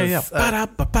show sort of. It's got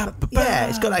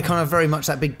that kind of very much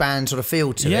that big band sort of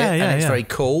feel to it, and it's very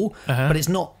cool, but it's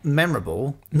not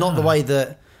memorable. Not the way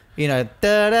that. But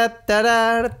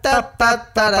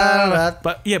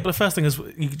the first thing is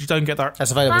you don't get that.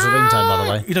 That's available as a ringtone, by the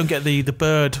way. You don't get the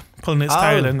bird pulling its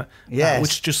tail in,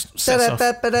 which just sets off.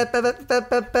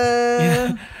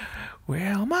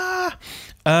 Wilma.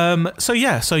 So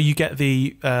you get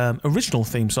the original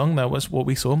theme song. That was what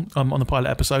we saw on the pilot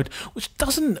episode, which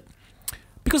doesn't.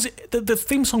 Because the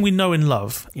theme song we know and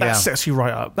love, that sets you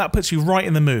right up. That puts you right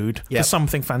in the mood for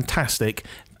something fantastic.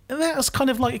 And that's kind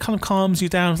of calms you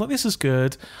down. It's like, this is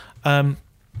good. And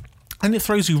it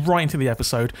throws you right into the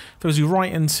episode. Throws you right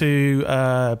into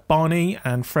Barney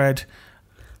and Fred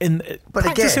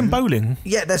practicing bowling.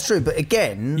 Yeah, that's true. But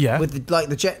again, with the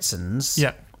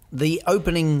Jetsons, the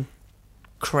opening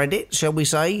credit, shall we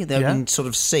say, the opening sort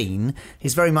of scene,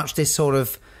 is very much this sort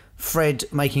of Fred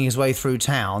making his way through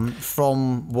town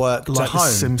from work to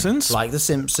home. Like The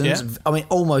Simpsons. Yeah. I mean,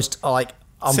 almost like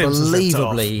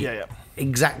unbelievably...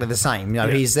 exactly the same.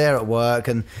 He's there at work,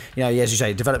 and as you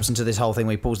say, it develops into this whole thing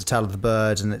where he pulls the tail of the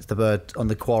bird, and it's the bird on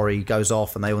the quarry goes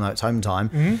off, and they all know it's home time.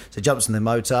 So he jumps in the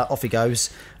motor, off he goes.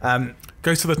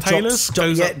 Goes to the tailors.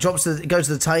 Goes to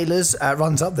the tailors.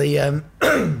 Runs up the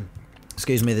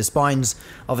the spines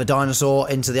of a dinosaur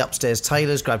into the upstairs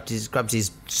tailors. Grabs his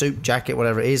suit, jacket,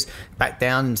 whatever it is, back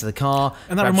down into the car.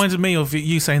 And that reminded me of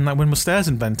you saying that when were stairs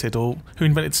invented, or who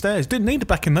invented stairs? Didn't need it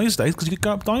back in those days because you could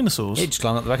go up dinosaurs. You just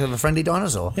climb up the back of a friendly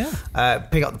dinosaur. Yeah.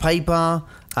 Pick up the paper.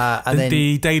 And then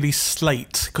the Daily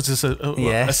Slate, because it's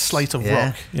a slate of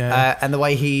rock. Yeah. And the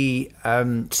way he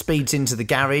speeds into the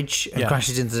garage and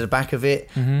crashes into the back of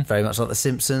it, very much like The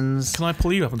Simpsons. Can I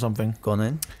pull you up on something? Go on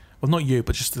then. Well, not you,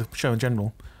 but just the show in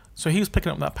general. So he was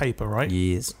picking up that paper, right?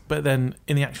 Yes. But then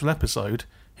in the actual episode,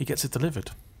 he gets it delivered.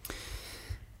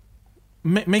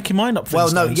 Make your mind up,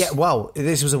 Flintstones.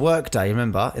 This was a work day,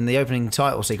 remember? In the opening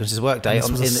title sequence, it's a work day.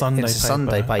 This was a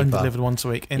Sunday paper. And delivered once a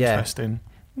week. Interesting.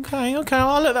 Yeah. Okay,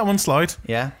 I'll let that one slide.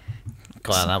 Yeah.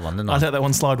 Got out that one, didn't I? I'll let that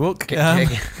one slide, Wook.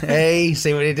 Hey,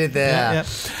 see what he did there? Yeah.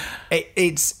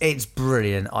 It's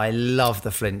brilliant. I love the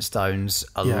Flintstones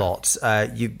a lot.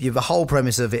 The whole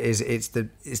premise of it is it's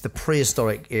the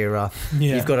prehistoric era.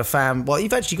 Yeah. You've got a fam. Well,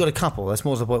 you've actually got a couple. That's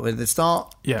more to the point. At the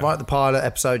start, right at the pilot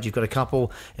episode, you've got a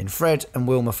couple in Fred and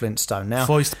Wilma Flintstone. Now,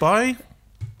 voiced by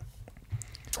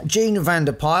Gene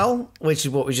Vanderpyle, which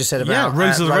is what we just said about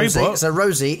Rosie the robot. So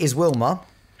Rosie is Wilma,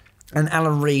 and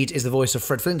Alan Reed is the voice of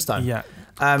Fred Flintstone. Yeah,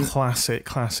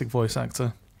 classic voice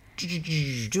actor.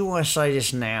 Do I say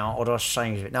this now, or do I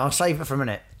save it? No, I'll save it for a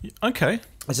minute. Okay.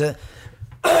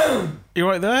 You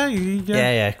right there?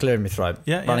 Yeah, clearing my throat.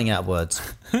 Running out of words.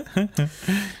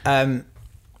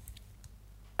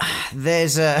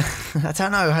 There's I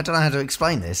don't know how to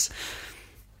explain this.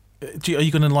 Are you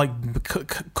going to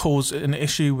cause an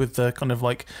issue with the kind of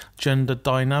gender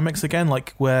dynamics again,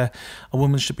 where a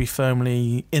woman should be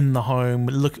firmly in the home,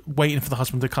 waiting for the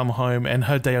husband to come home, and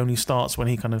her day only starts when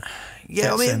he kind of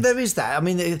there is that. I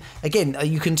mean, again,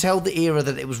 you can tell the era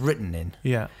that it was written in.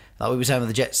 Yeah. Like we were saying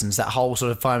with the Jetsons, that whole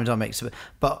sort of family dynamics.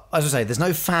 But as I say, there's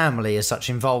no family as such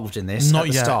involved in this Not at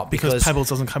the yet, start because Pebbles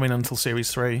doesn't come in until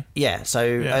series 3. Yeah.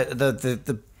 So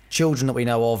the children that we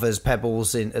know of as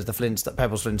Pebbles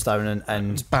Pebbles Flintstone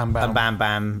and Bam Bam and Bam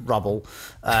Bam Rubble.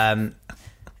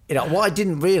 What I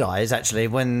didn't realise actually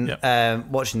when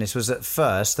watching this was at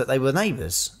first that they were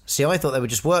neighbours. See, I thought they were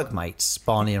just workmates,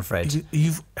 Barney and Fred.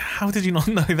 How did you not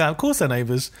know that? Of course they're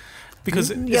neighbours.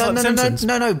 Because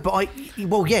no, but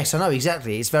yes, I know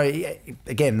exactly. It's very,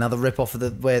 again, another rip-off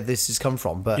of where this has come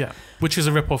from. But which is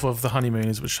a rip-off of The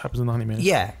Honeymooners, which happens in The Honeymooners.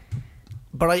 Yeah.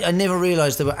 But I never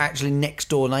realised they were actually next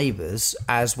door neighbours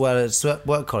as well as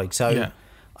work colleagues. So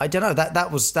I don't know.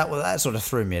 That sort of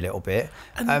threw me a little bit.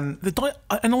 And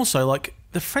and also like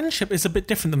the friendship is a bit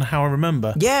different than how I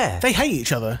remember. Yeah, they hate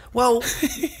each other. Well,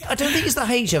 I don't think it's they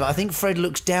hate each other. I think Fred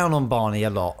looks down on Barney a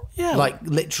lot. Yeah, like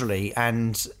literally,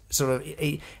 and sort of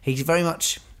he's very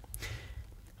much.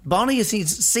 Barney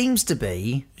seems to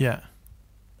be. Yeah.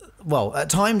 Well, at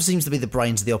times seems to be the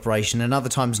brains of the operation, and other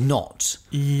times not.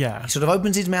 Yeah. He sort of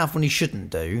opens his mouth when he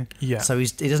shouldn't do. Yeah. So he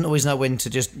doesn't always know when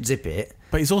to just zip it.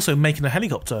 But he's also making a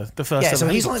helicopter, the first. Yeah, so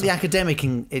he's like the academic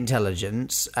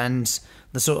intelligence, and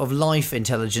the sort of life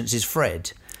intelligence is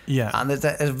Fred. Yeah. And there's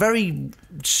a very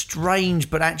strange,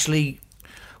 but actually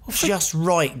just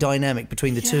right dynamic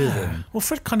between the two of them. Well,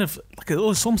 Fred kind of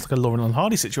it's almost like a Laurel and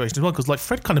Hardy situation as well, because like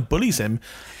Fred kind of bullies him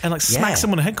and like smacks him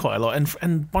on the head quite a lot,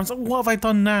 and Barney's like, "What have I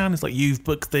done now?" And it's like, "You've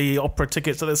booked the opera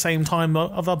tickets at the same time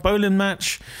of our bowling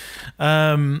match."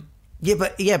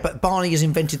 But Barney has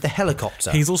invented the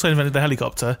helicopter. He's also invented the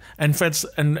helicopter, and Fred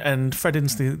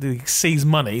instantly sees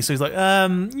money, so he's like,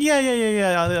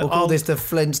 We'll call this the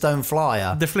Flintstone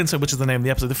Flyer. The Flintstone, which is the name of the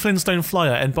episode, the Flintstone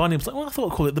Flyer, and Barney was like, "Well, I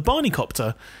thought I'd call it the Barney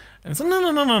Copter." And it's like, no,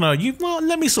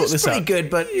 let me sort this out. It's pretty good,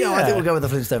 but I think we'll go with the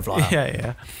Flintstone Flyer.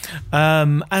 Yeah.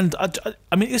 And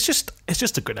I mean, it's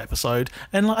just a good episode,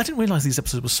 and like, I didn't realise these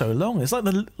episodes were so long. It's like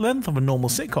the length of a normal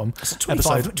sitcom. It's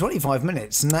 25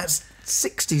 minutes, and that's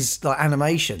 60s like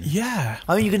animation. Yeah,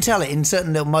 I mean, you can tell it in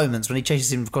certain little moments when he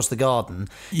chases him across the garden.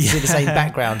 You see the same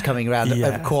background coming around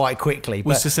quite quickly.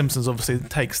 Which The Simpsons obviously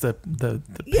takes the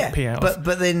pee out.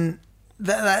 But then.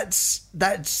 That's.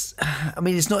 I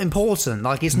mean, it's not important.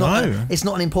 Like, it's not. It's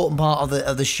not an important part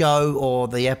of the show or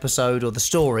the episode or the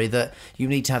story that you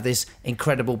need to have this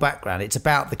incredible background. It's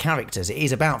about the characters. It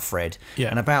is about Fred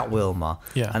and about Wilma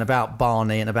and about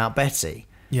Barney and about Betty.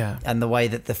 Yeah, and the way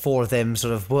that the four of them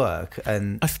sort of work.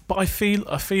 And but I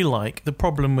feel like the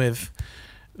problem with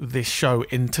this show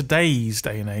in today's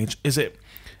day and age is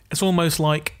it's almost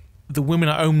like the women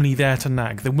are only there to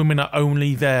nag. The women are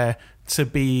only there to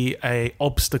be a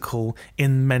obstacle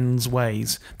in men's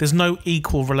ways. There's no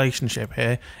equal relationship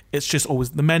here. It's just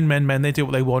always the men. They do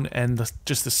what they want, and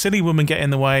just the silly women get in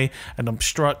the way and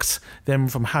obstruct them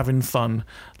from having fun.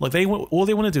 Like all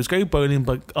they want to do is go bowling,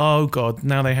 but oh god,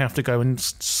 now they have to go and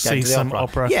see some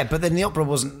opera. Yeah, but then the opera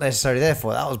wasn't necessarily there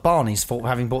for it. That was Barney's fault for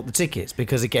having bought the tickets,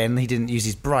 because again, he didn't use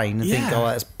his brain and think, oh,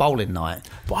 that's bowling night.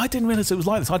 But I didn't realise it was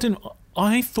like this.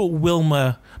 I thought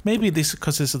Wilma, maybe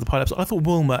because this is the pilot episode, I thought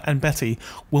Wilma and Betty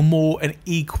were more an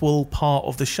equal part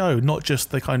of the show, not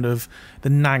just the kind of the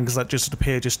nags that just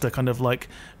appear just to kind of like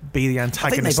be the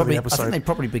antagonist of the episode. I think they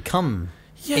probably become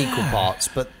equal parts,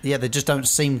 but they just don't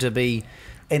seem to be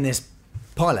in this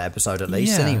pilot episode, at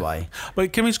least, anyway.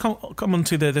 But can we just come on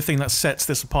to the thing that sets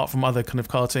this apart from other kind of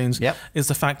cartoons? Yep. Is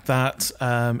the fact that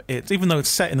even though it's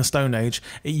set in the Stone Age,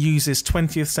 it uses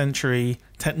 20th century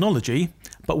technology,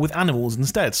 but with animals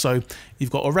instead. So you've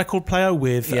got a record player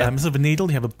with instead of a needle,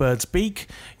 you have a bird's beak.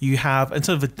 You have,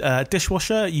 instead of a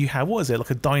dishwasher, you have, what is it, like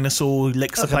a dinosaur who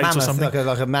licks the plates or something?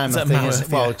 Like a mammoth thing as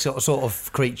well, sort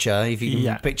of creature, if you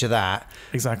can picture that.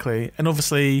 Exactly. And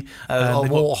obviously... a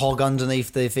warthog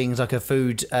underneath the things, like a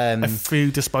food... a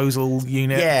food disposal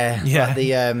unit. Yeah. Like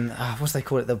the... what's they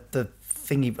call it? The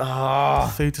thingy...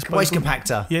 food disposal? Waste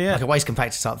compactor. Yeah. Like a waste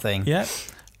compactor type thing. Yeah.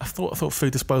 I thought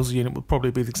food disposal unit would probably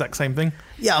be the exact same thing.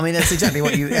 Yeah, I mean, that's exactly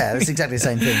what you... Yeah, that's exactly the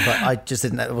same thing, but I just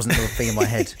didn't... It wasn't the thing in my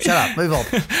head. Shut up, move on.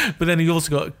 But then you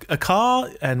also got a car,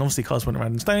 and obviously cars went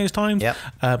around in Stone Age times,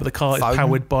 but the car is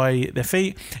powered by their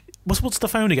feet. What's the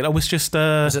phone again? Oh, it's just...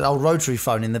 it's an old rotary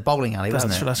phone in the bowling alley,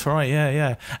 wasn't it? That's right,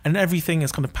 yeah. And everything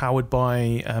is kind of powered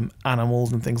by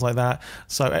animals and things like that.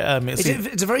 So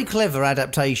it's a very clever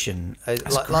adaptation.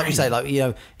 Like we say,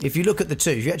 if you look at the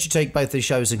two, if you actually take both these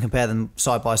shows and compare them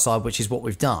side by side, which is what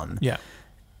we've done,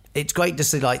 it's great to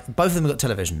see, like, both of them have got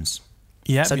televisions.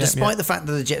 Yeah. So despite the fact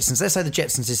that the Jetsons, let's say the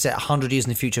Jetsons is set 100 years in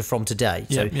the future from today,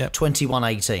 so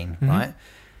 2118, right?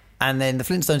 And then the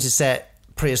Flintstones is set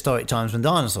prehistoric times when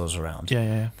dinosaurs were around.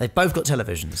 Yeah. They've both got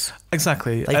televisions.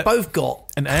 Exactly. They've both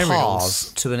got aerials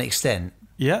cars to an extent.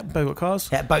 Yeah, both got cars.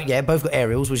 Yeah, both got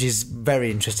aerials, which is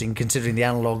very interesting considering the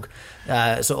analog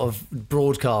sort of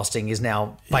broadcasting is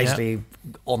now basically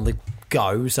on the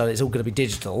go, so it's all going to be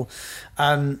digital.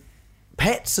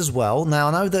 Pets as well. Now,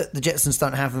 I know that the Jetsons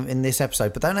don't have them in this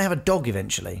episode, but don't they have a dog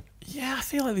eventually? Yeah, I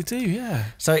feel like they do, yeah.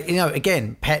 So,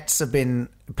 again, pets are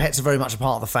very much a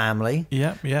part of the family.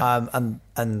 Yeah.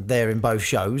 And they're in both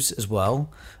shows as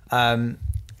well. Well,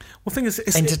 thing is,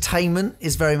 entertainment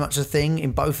is very much a thing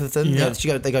in both of them. Yeah.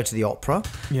 They go to the opera.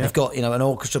 Yeah. They've got an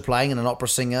orchestra playing and an opera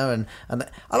singer, and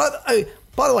I like. Oh,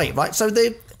 by the way, right? So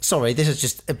sorry, this is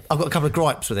just... I've got a couple of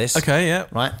gripes with this. Okay, yeah.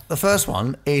 Right. The first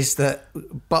one is that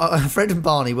Fred and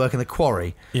Barney work in the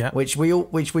quarry, which we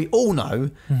all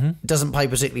know doesn't pay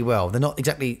particularly well. They're not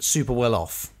exactly super well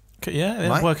off. Okay, yeah, they're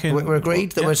right? working... We're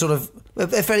agreed that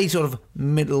they're fairly sort of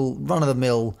middle,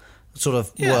 run-of-the-mill sort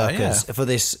of workers for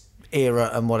this era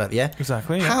and whatever, yeah?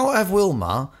 Exactly, yeah. How have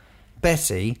Wilma,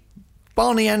 Betty,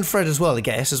 Barney and Fred as well, I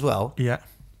guess, as well... Yeah.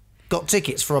 got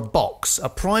tickets for a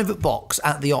private box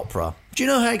at the opera? Do you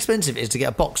know how expensive it is to get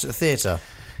a box at the theatre?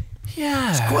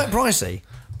 Yeah. It's quite pricey.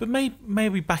 But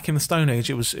maybe back in the Stone Age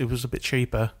it was a bit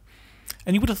cheaper.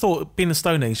 And you would have thought, being the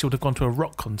Stone Age, you would have gone to a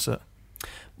rock concert.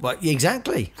 Well,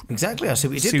 exactly. I see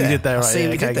what you did there. Right? I see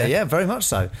what you did there, yeah, very much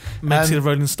so. Maybe see the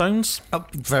Rolling Stones? Oh,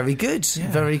 very good,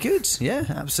 very good. Yeah,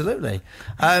 absolutely.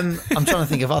 I'm trying to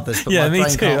think of others, but my brain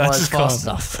can't work fast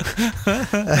enough.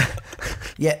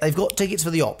 Yeah, they've got tickets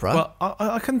for the opera. Well,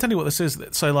 I can tell you what this is.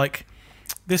 So, like,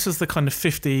 this is the kind of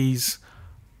 50s...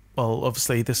 Well,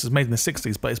 obviously, this is made in the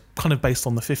 60s, but it's kind of based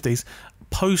on the 50s.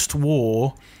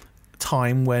 Post-war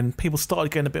time when people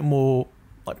started getting a bit more...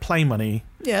 like play money,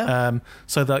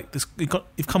 so that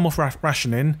you've come off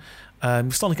rationing,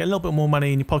 you're starting to get a little bit more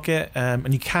money in your pocket,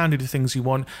 and you can do the things you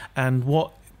want. And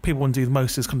what people want to do the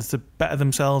most is kind of to better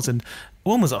themselves. And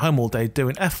Wilma's at home all day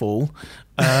doing F all.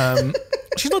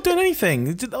 She's not doing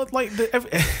anything. Like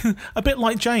a bit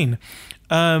like Jane.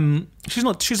 She's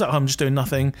not. She's at home just doing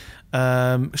nothing,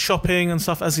 shopping and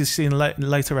stuff, as you see in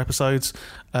later episodes.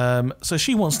 So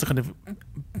she wants to kind of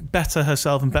better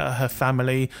herself and better her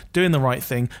family, doing the right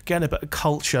thing, getting a bit of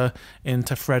culture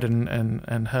into Fred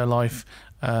and her life.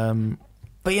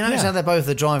 But you notice how they're both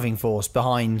the driving force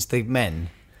behind the men.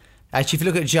 Actually, if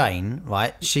you look at Jane,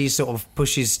 right, she sort of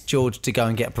pushes George to go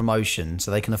and get a promotion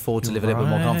so they can afford to live a little bit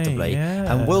more comfortably.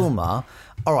 Yeah. And Wilma,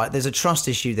 all right, there's a trust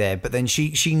issue there, but then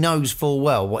she knows full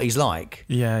well what he's like.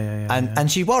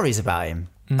 And she worries about him.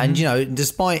 Mm-hmm. And, you know,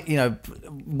 despite, you know,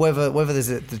 whether there's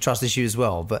the trust issue as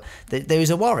well, but there is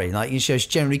a worry. Like, she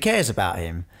generally cares about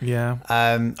him. Yeah.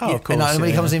 Of course. And when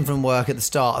he comes in from work at the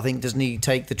start, I think, doesn't he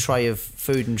take the tray of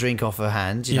food and drink off her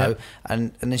hand, you know?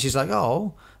 And then she's like,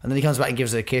 oh... And then he comes back and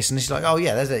gives her a kiss, and she's like, "Oh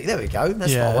yeah, there we go.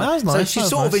 That's fine." That was nice. So she's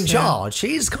sort of in charge.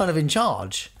 She is kind of in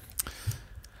charge,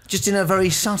 just in a very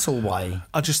subtle way.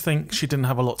 I just think she didn't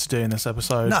have a lot to do in this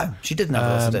episode. No, she didn't have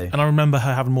a lot to do. And I remember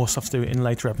her having more stuff to do in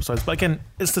later episodes. But again,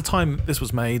 it's the time this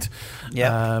was made.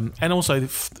 Yeah. And also,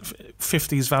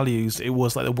 50s values. It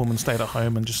was like the woman stayed at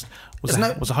home and just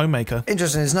was a homemaker.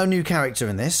 Interesting. There's no new character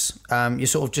in this. You're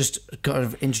sort of just kind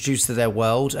of introduced to their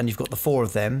world, and you've got the four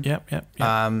of them. Yep.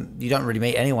 You don't really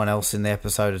meet anyone else in the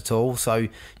episode at all, so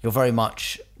you're very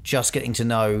much just getting to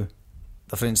know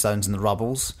the Flintstones and the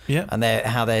Rubbles, and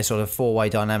how their sort of four-way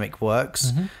dynamic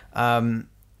works. Mm-hmm.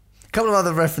 A couple of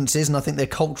other references, and I think they're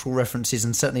cultural references,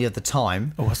 and certainly of the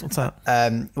time. Oh, what's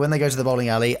that? When they go to the bowling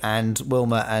alley and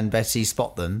Wilma and Betty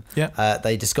spot them,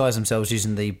 they disguise themselves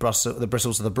using the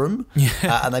bristles of the broom,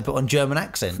 and they put on German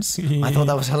accents. I thought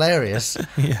that was hilarious.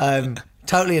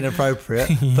 Totally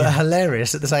inappropriate, but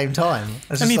hilarious at the same time.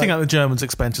 Anything at the Germans'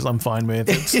 expenses, I'm fine with.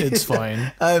 It's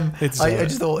fine. I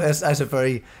just thought that's a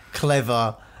very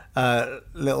clever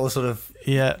little sort of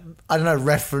I don't know,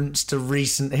 reference to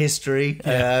recent history,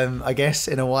 I guess,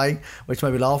 in a way, which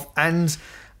made me laugh. And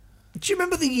do you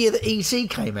remember the year that E.T.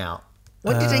 came out?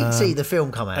 When did E.T. the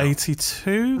film come out?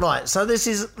 82. Right, so this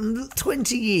is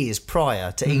 20 years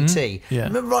prior to E.T.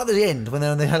 Remember right at the end when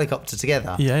they're on the helicopter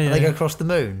together and they go across the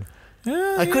moon?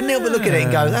 I couldn't help but look at it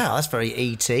and go, that's very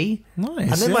E.T.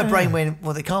 Nice. And then my brain went,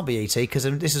 well, it can't be E.T. because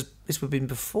this would have been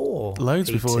before. Loads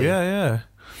E.T. before, yeah.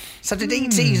 So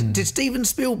did Steven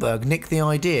Spielberg nick the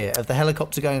idea of the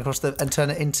helicopter going across and turn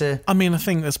it into... I mean, I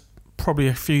think there's probably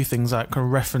a few things that can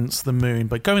reference the moon,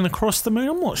 but going across the moon,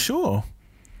 I'm not sure,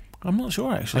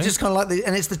 actually. I just kind of like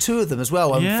and it's the two of them as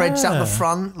well, and Fred's out the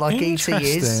front like E.T.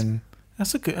 is.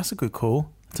 That's a good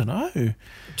call. I don't know.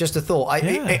 Just a thought.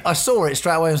 I saw it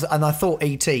straight away and I thought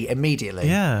E.T. immediately.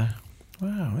 Yeah.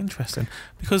 Wow, interesting.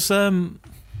 Because...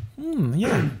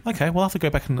 okay, we'll have to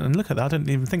go back and look at that. I didn't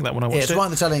even think that when I watched it. It's right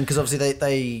in the telling because obviously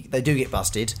they do get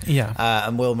busted. Yeah.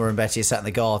 And Wilma and Betty are sat in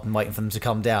the garden waiting for them to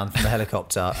come down from the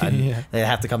helicopter, and they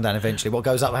have to come down eventually. What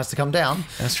goes up has to come down.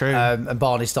 That's true. And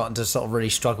Barney's starting to sort of really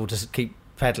struggle to keep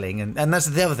pedaling, and that's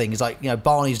the other thing is, like, you know,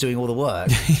 Barney's doing all the work,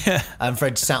 and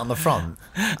Fred's sat on the front.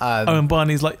 And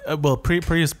Barney's like,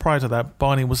 prior to that,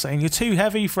 Barney was saying, "You're too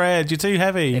heavy, Fred. You're too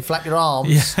heavy. You flap your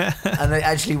arms," and it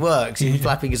actually works. Even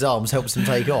flapping his arms helps him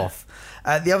take off.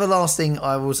 The other last thing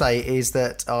I will say is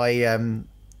that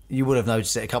you would have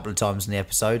noticed it a couple of times in the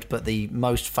episode, but the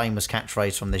most famous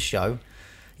catchphrase from this show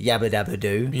Yabba Dabba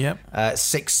Doo. Yep.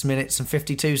 6 minutes and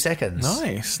 52 seconds.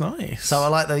 Nice. So I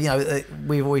like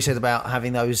we've always said about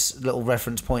having those little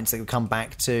reference points that would come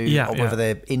back to, whether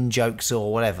they're in jokes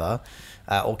or whatever,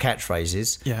 or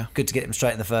catchphrases. Yeah. Good to get them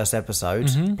straight in the first episode,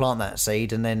 plant that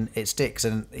seed, and then it sticks.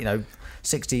 And,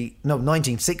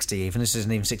 1960 even, this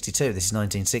isn't even 62, this is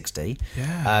 1960.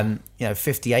 Yeah.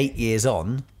 58 years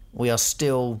on, we are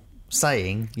still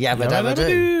saying Yabba Dabba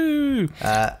Doo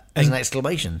as an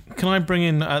exclamation. Can I bring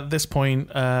in at this point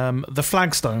the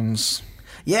Flagstones?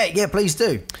 Yeah, please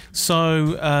do.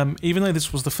 So, even though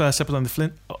this was the first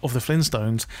episode of the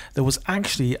Flintstones, there was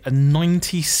actually a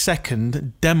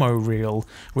 90-second demo reel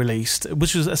released,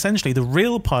 which was essentially the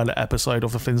real pilot episode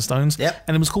of the Flintstones. Yep.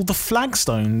 And it was called the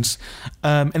Flagstones.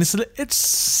 And it's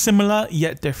similar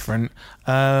yet different.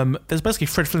 There's basically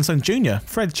Fred Flintstone Jr.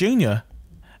 Fred Jr.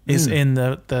 is in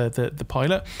the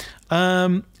pilot.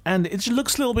 And it just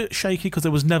looks a little bit shaky because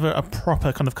there was never a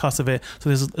proper kind of cut of it. So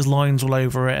there's lines all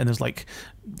over it, and there's like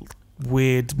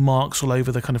weird marks all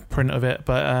over the kind of print of it.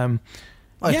 But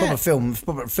it's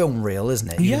proper film reel,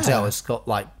 isn't it? You can tell it's got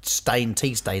like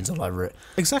tea stains all over it.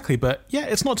 Exactly, but yeah,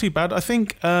 it's not too bad. I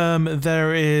think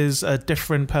there is a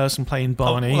different person playing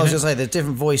Barney. I was going to say there's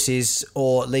different voices,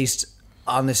 or at least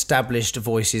unestablished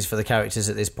voices for the characters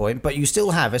at this point, but you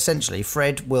still have essentially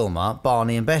Fred, Wilma,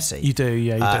 Barney and Betty. You do,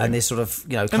 yeah, you do. And this sort of,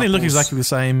 couples. And they look exactly the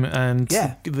same, and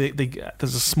there's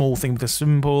a small thing with a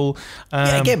swimming pool.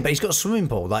 Again, but he's got a swimming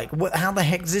pool. Like, how the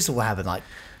heck does this all happen? Like,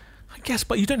 I guess,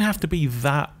 but you don't have to be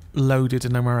that loaded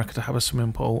in America to have a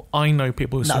swimming pool. I know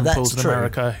people with swimming pools in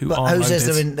America who aren't loaded. Who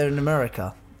says they're in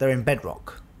America? They're in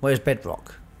Bedrock. Where's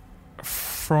Bedrock?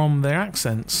 From their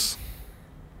accents,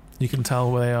 you can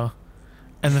tell where they are.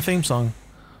 And the theme song.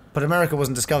 But America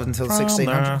wasn't discovered until the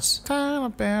 1600s. Town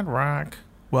of Bedrock.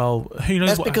 Well, who knows?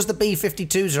 That's because the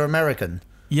B-52s are American.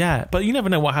 Yeah, but you never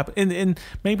know what happened. In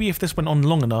maybe if this went on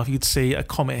long enough, you'd see a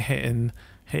comet hitting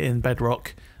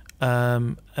Bedrock,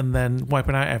 and then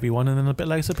wiping out everyone, and then a bit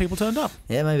later, people turned up.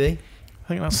 Yeah, maybe. I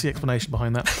think that's the explanation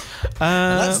behind that.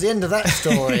 And that's the end of that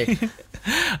story.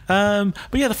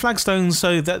 But yeah, the Flagstones.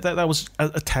 So that was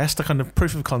a test, a kind of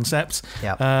proof of concept.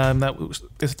 Yeah.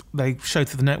 They showed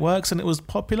to the networks, and it was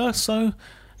popular. So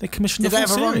they commissioned the full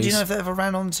series. Do you know if they ever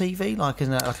ran on TV, like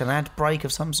an ad break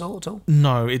of some sort at all?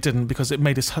 No, it didn't, because it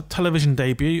made its television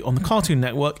debut on the Cartoon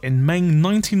Network in May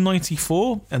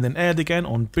 1994, and then aired again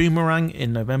on Boomerang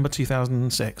in November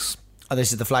 2006. Oh,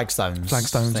 this is the Flagstones.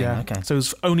 Flagstones, thing. yeah. Okay. So it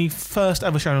was only first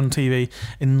ever shown on TV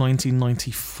in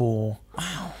 1994.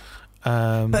 Wow.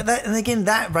 And again,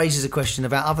 that raises a question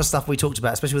about other stuff we talked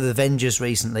about, especially with Avengers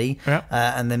recently,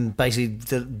 and then basically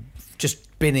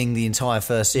just binning the entire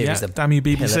first series. Yeah, damn you,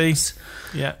 BBC. Pillars.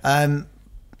 Yeah.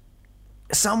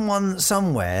 Someone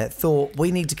somewhere thought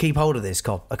we need to keep hold of this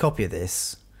a copy of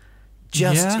this,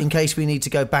 just in case we need to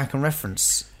go back and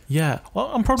reference. Yeah,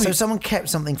 well, I'm probably... So someone kept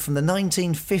something from the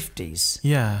 1950s,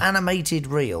 animated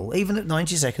reel, even at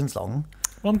 90 seconds long.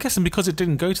 Well, I'm guessing because it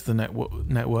didn't go to the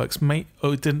networks,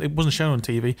 it wasn't shown on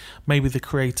TV. Maybe the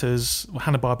creators,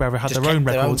 Hanna-Barbera, had their own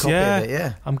records.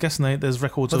 I'm guessing there's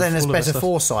records. But then there's better stuff.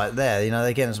 Foresight there.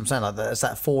 Again, as I'm saying, like it's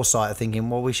that foresight of thinking,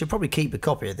 well, we should probably keep a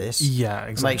copy of this. Yeah,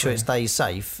 exactly. Make sure it stays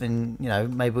safe, and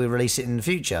maybe we release it in the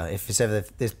future if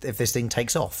this thing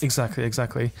takes off.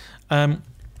 Exactly.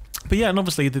 But yeah, and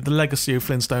obviously the legacy of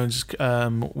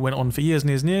Flintstones went on for years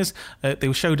and years and years.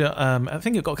 They showed it, I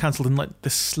think it got cancelled in like the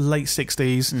late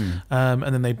 60s, and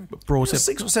then they brought it...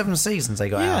 6 or 7 seasons they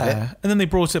got out of it. And then they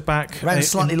brought it back... Ran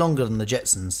slightly longer than the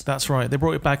Jetsons. That's right. They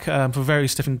brought it back for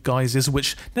various different guises,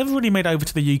 which never really made it over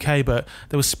to the UK, but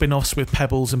there were spin-offs with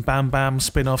Pebbles and Bam Bam,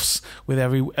 spin-offs with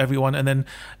everyone, and then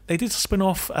they did a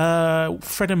spin-off,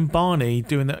 Fred and Barney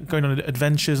going on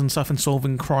adventures and stuff and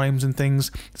solving crimes and things.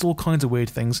 It's all kinds of weird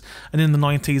things. And in the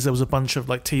 90s, there was a bunch of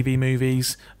like TV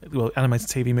movies, animated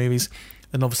TV movies,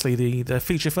 and obviously the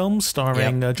feature films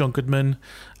starring John Goodman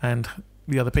and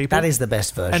the other people. That is the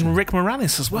best version. And Rick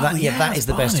Moranis as well. That is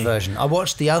the best version. I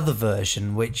watched the other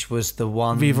version, which was the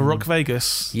one... Viva Rock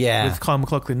Vegas. Yeah. With Kyle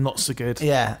MacLachlan, not so good.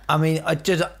 Yeah. I mean,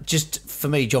 just for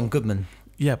me, John Goodman.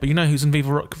 Yeah, but you know who's in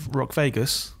Viva Rock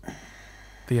Vegas?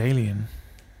 The alien.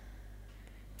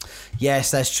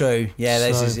 Yes, that's true. Yeah,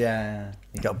 this is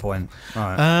you got a point. All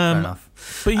right, fair enough.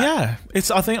 But yeah,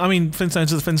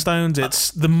 Flintstones is the Flintstones.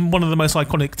 It's one of the most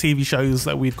iconic TV shows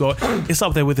that we've got. It's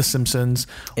up there with The Simpsons.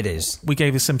 It is. We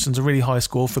gave The Simpsons a really high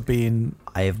score for being...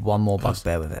 I have one more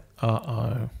bugbear with it.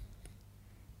 Uh-oh.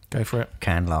 Go for it.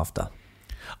 Canned laughter.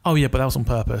 Oh yeah, but that was on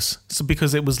purpose. So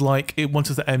because it was like it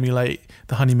wanted to emulate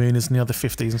the Honeymooners and the other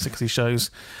 50s and 60s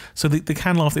shows. So the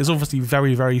canned laughter is obviously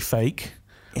very, very fake.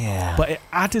 Yeah. But it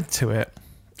added to it.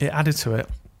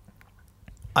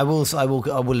 I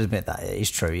will admit that it is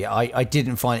true. Yeah, I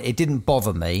didn't find it didn't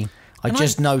bother me. I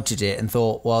just noted it and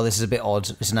thought, well, this is a bit odd.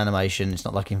 It's an animation. It's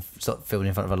not like it's not filming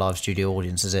in front of a live studio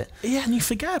audience, is it? Yeah, and you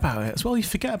forget about it as well. You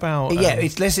forget about...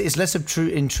 it's less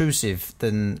intrusive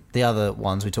than the other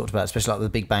ones we talked about, especially like the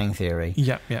Big Bang Theory.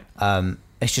 Yeah.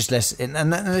 It's just less...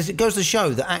 And it goes to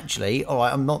show that actually, all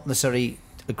right, I'm not necessarily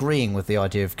agreeing with the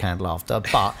idea of canned laughter,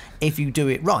 but if you do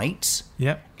it right,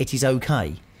 it is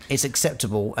okay. It's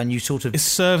acceptable, and you sort of... It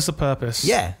serves a purpose.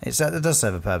 Yeah, it does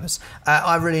serve a purpose.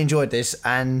 I really enjoyed this,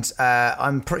 and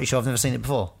I'm pretty sure I've never seen it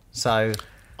before. So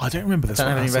I don't remember this. I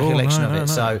don't have any recollection of it.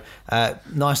 So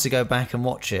nice to go back and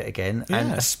watch it again,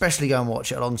 and especially go and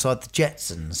watch it alongside the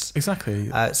Jetsons. Exactly.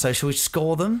 So shall we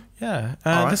score them? Yeah.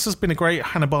 This has been a great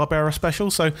Hanna-Barbera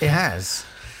special. So it has.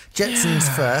 Jetsons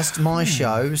first, my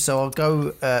show. So I'll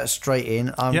go straight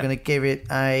in. I'm going to give it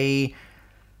a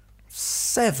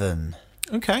 7.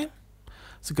 Okay.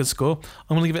 It's a good score.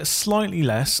 I'm going to give it slightly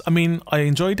less. I mean, I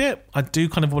enjoyed it. I do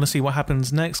kind of want to see what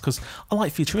happens next because I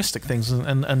like futuristic things.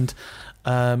 And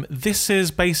this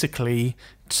is basically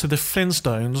to the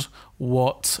Flintstones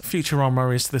what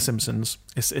Futurama is to the Simpsons.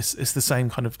 It's the same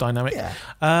kind of dynamic. Yeah.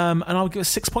 And I'll give it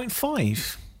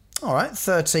 6.5. All right,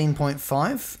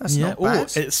 13.5. That's not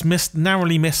bad. It's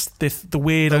narrowly missed the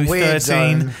weird 13.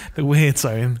 Zone. The weird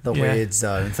zone. The weird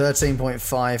zone.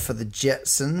 13.5 for the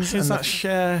Jetsons. Who's that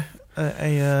share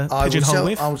a pigeonhole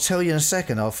with? I'll tell you in a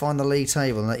second. I'll find the league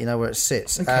table and let you know where it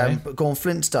sits. Okay. But go on,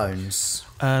 Flintstones.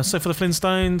 So for the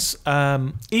Flintstones,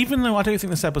 even though I don't think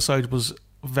this episode was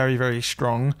very, very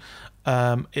strong,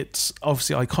 it's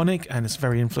obviously iconic and it's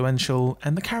very influential,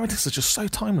 and the characters are just so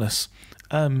timeless.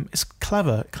 It's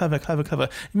clever.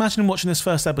 Imagine watching this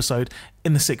first episode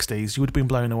in the 60s. You would have been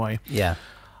blown away. Yeah.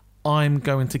 I'm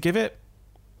going to give it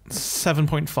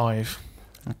 7.5.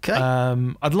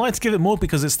 Okay. I'd like to give it more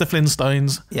because it's the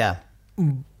Flintstones. Yeah.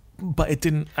 But it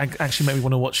didn't actually make me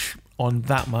want to watch on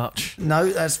that much. No,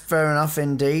 that's fair enough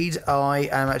indeed. I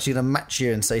am actually going to match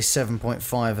you and say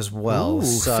 7.5 as well. Ooh,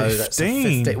 so 15. That's a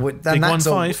 15.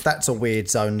 That's a weird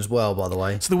zone as well, by the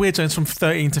way. So the weird zone's from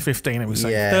 13 to 15, I would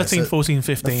say. Yeah, 13, so 14,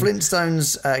 15. The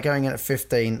Flintstones going in at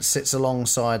 15 sits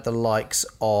alongside the likes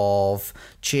of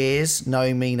Cheers,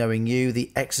 Knowing Me, Knowing You,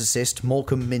 The Exorcist,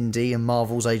 Mork and Mindy, and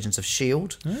Marvel's Agents of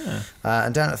S.H.I.E.L.D. Yeah.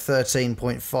 And down at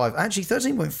 13.5. Actually,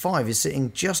 13.5 is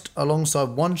sitting just alongside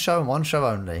one show and one show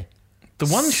only. The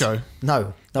one show?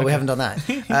 No, okay. We haven't done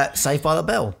that. Saved by the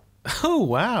Bell. Oh,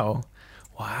 wow.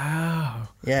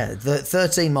 Yeah, the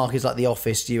 13 mark is like the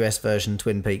Office US version,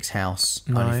 Twin Peaks, House,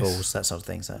 Only Fools, that sort of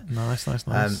thing. So Nice.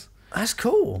 That's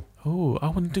cool. Oh,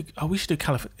 we should do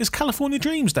California. Is California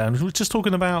Dreams down? We were just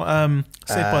talking about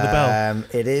Saved by the Bell.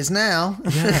 It is now.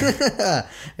 Yeah.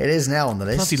 It is now on the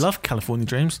list. Bloody love California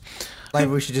Dreams. Maybe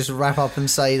we should just wrap up and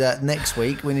say that next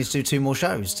week we need to do 2 more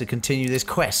shows to continue this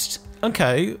quest.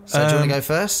 Okay. So do you want to go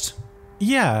first?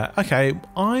 Yeah, okay.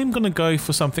 I'm going to go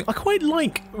for something. I quite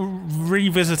like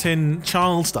revisiting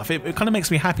child stuff. It kind of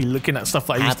makes me happy looking at stuff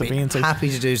that I used to be into.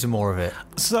 Happy to do some more of it.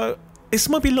 So this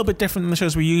might be a little bit different than the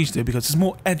shows we used to because it's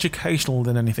more educational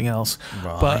than anything else.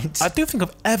 Right. But I don't think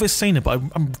I've ever seen it, but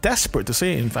I'm desperate to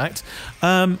see it, in fact.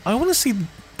 I want to see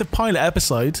the pilot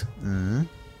episode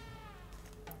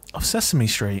of Sesame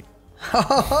Street.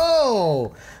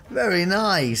 Oh, very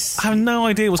nice. I have no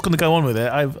idea what's going to go on with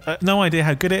it. I've no idea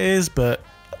how good it is, but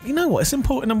you know what? It's an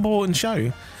important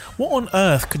show. What on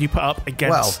earth could you put up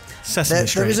against Sesame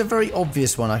Street? There is a very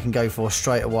obvious one I can go for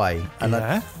straight away. And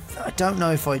I don't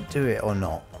know if I do it or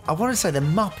not. I want to say the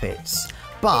Muppets,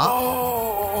 but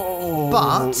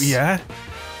yeah,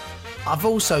 I've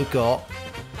also got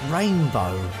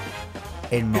Rainbow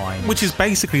in mind, which is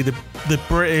basically the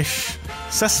British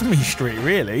Sesame Street,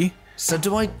 really. So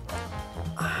do I?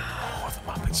 Oh, the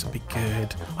Muppets would be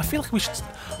good. I feel like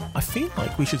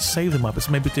we should save the Muppets.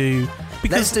 Maybe do.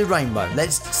 Let's do Rainbow.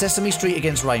 Let's Sesame Street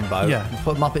against Rainbow. Yeah. And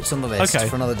put Muppets on the list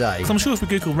for another day. I'm sure if we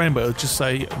Google Rainbow, it'll just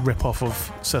say rip off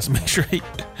of Sesame Street.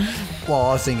 Well,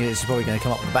 I was thinking it's probably going to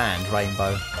come up with a band,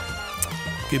 Rainbow.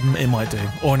 It might do,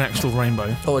 or an actual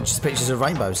rainbow, or just pictures of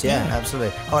rainbows. Yeah,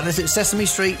 absolutely. All right, let's do Sesame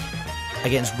Street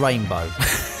against Rainbow.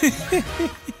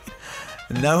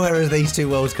 Nowhere have these two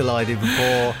worlds collided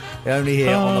before. You're only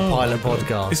here on the Pilot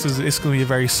Podcast. It's going to be a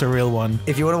very surreal one.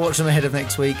 If you want to watch them ahead of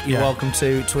next week, you're welcome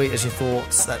to tweet us your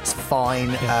thoughts. That's fine.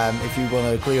 Yeah. If you want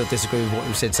to agree or disagree with what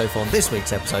we've said so far on this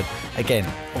week's episode, again,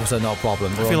 also not a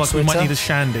problem. I feel like Twitter. We might need a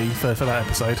shandy for that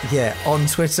episode. Yeah, on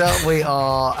Twitter we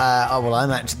are.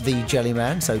 I'm at the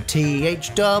Jellyman, so THEE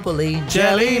Jellyman.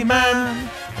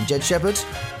 And Jed Shepherd.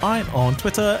 I'm on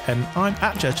Twitter and I'm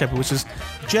at Jed Shepherd, which is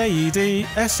JEDSHEPHERD.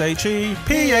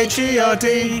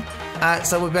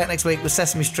 So we'll be back next week with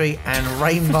Sesame Street and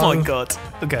Rainbow. Oh my God.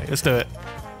 Okay, let's do it.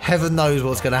 Heaven knows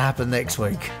what's going to happen next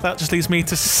week. That just leaves me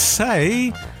to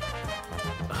say...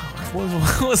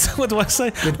 What do I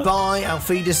say? Goodbye, Auf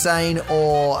Wiedersehen,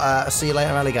 or see you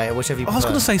later, alligator, whichever you prefer. I was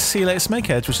going to say see you later,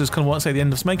 Snakeheads, which is kind of what I say the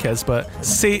end of Snakeheads, but...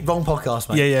 Wrong podcast,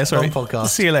 mate. Yeah, sorry. Wrong podcast.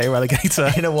 See you later,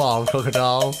 alligator. In a while,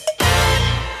 crocodile.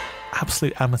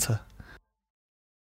 Absolute amateur.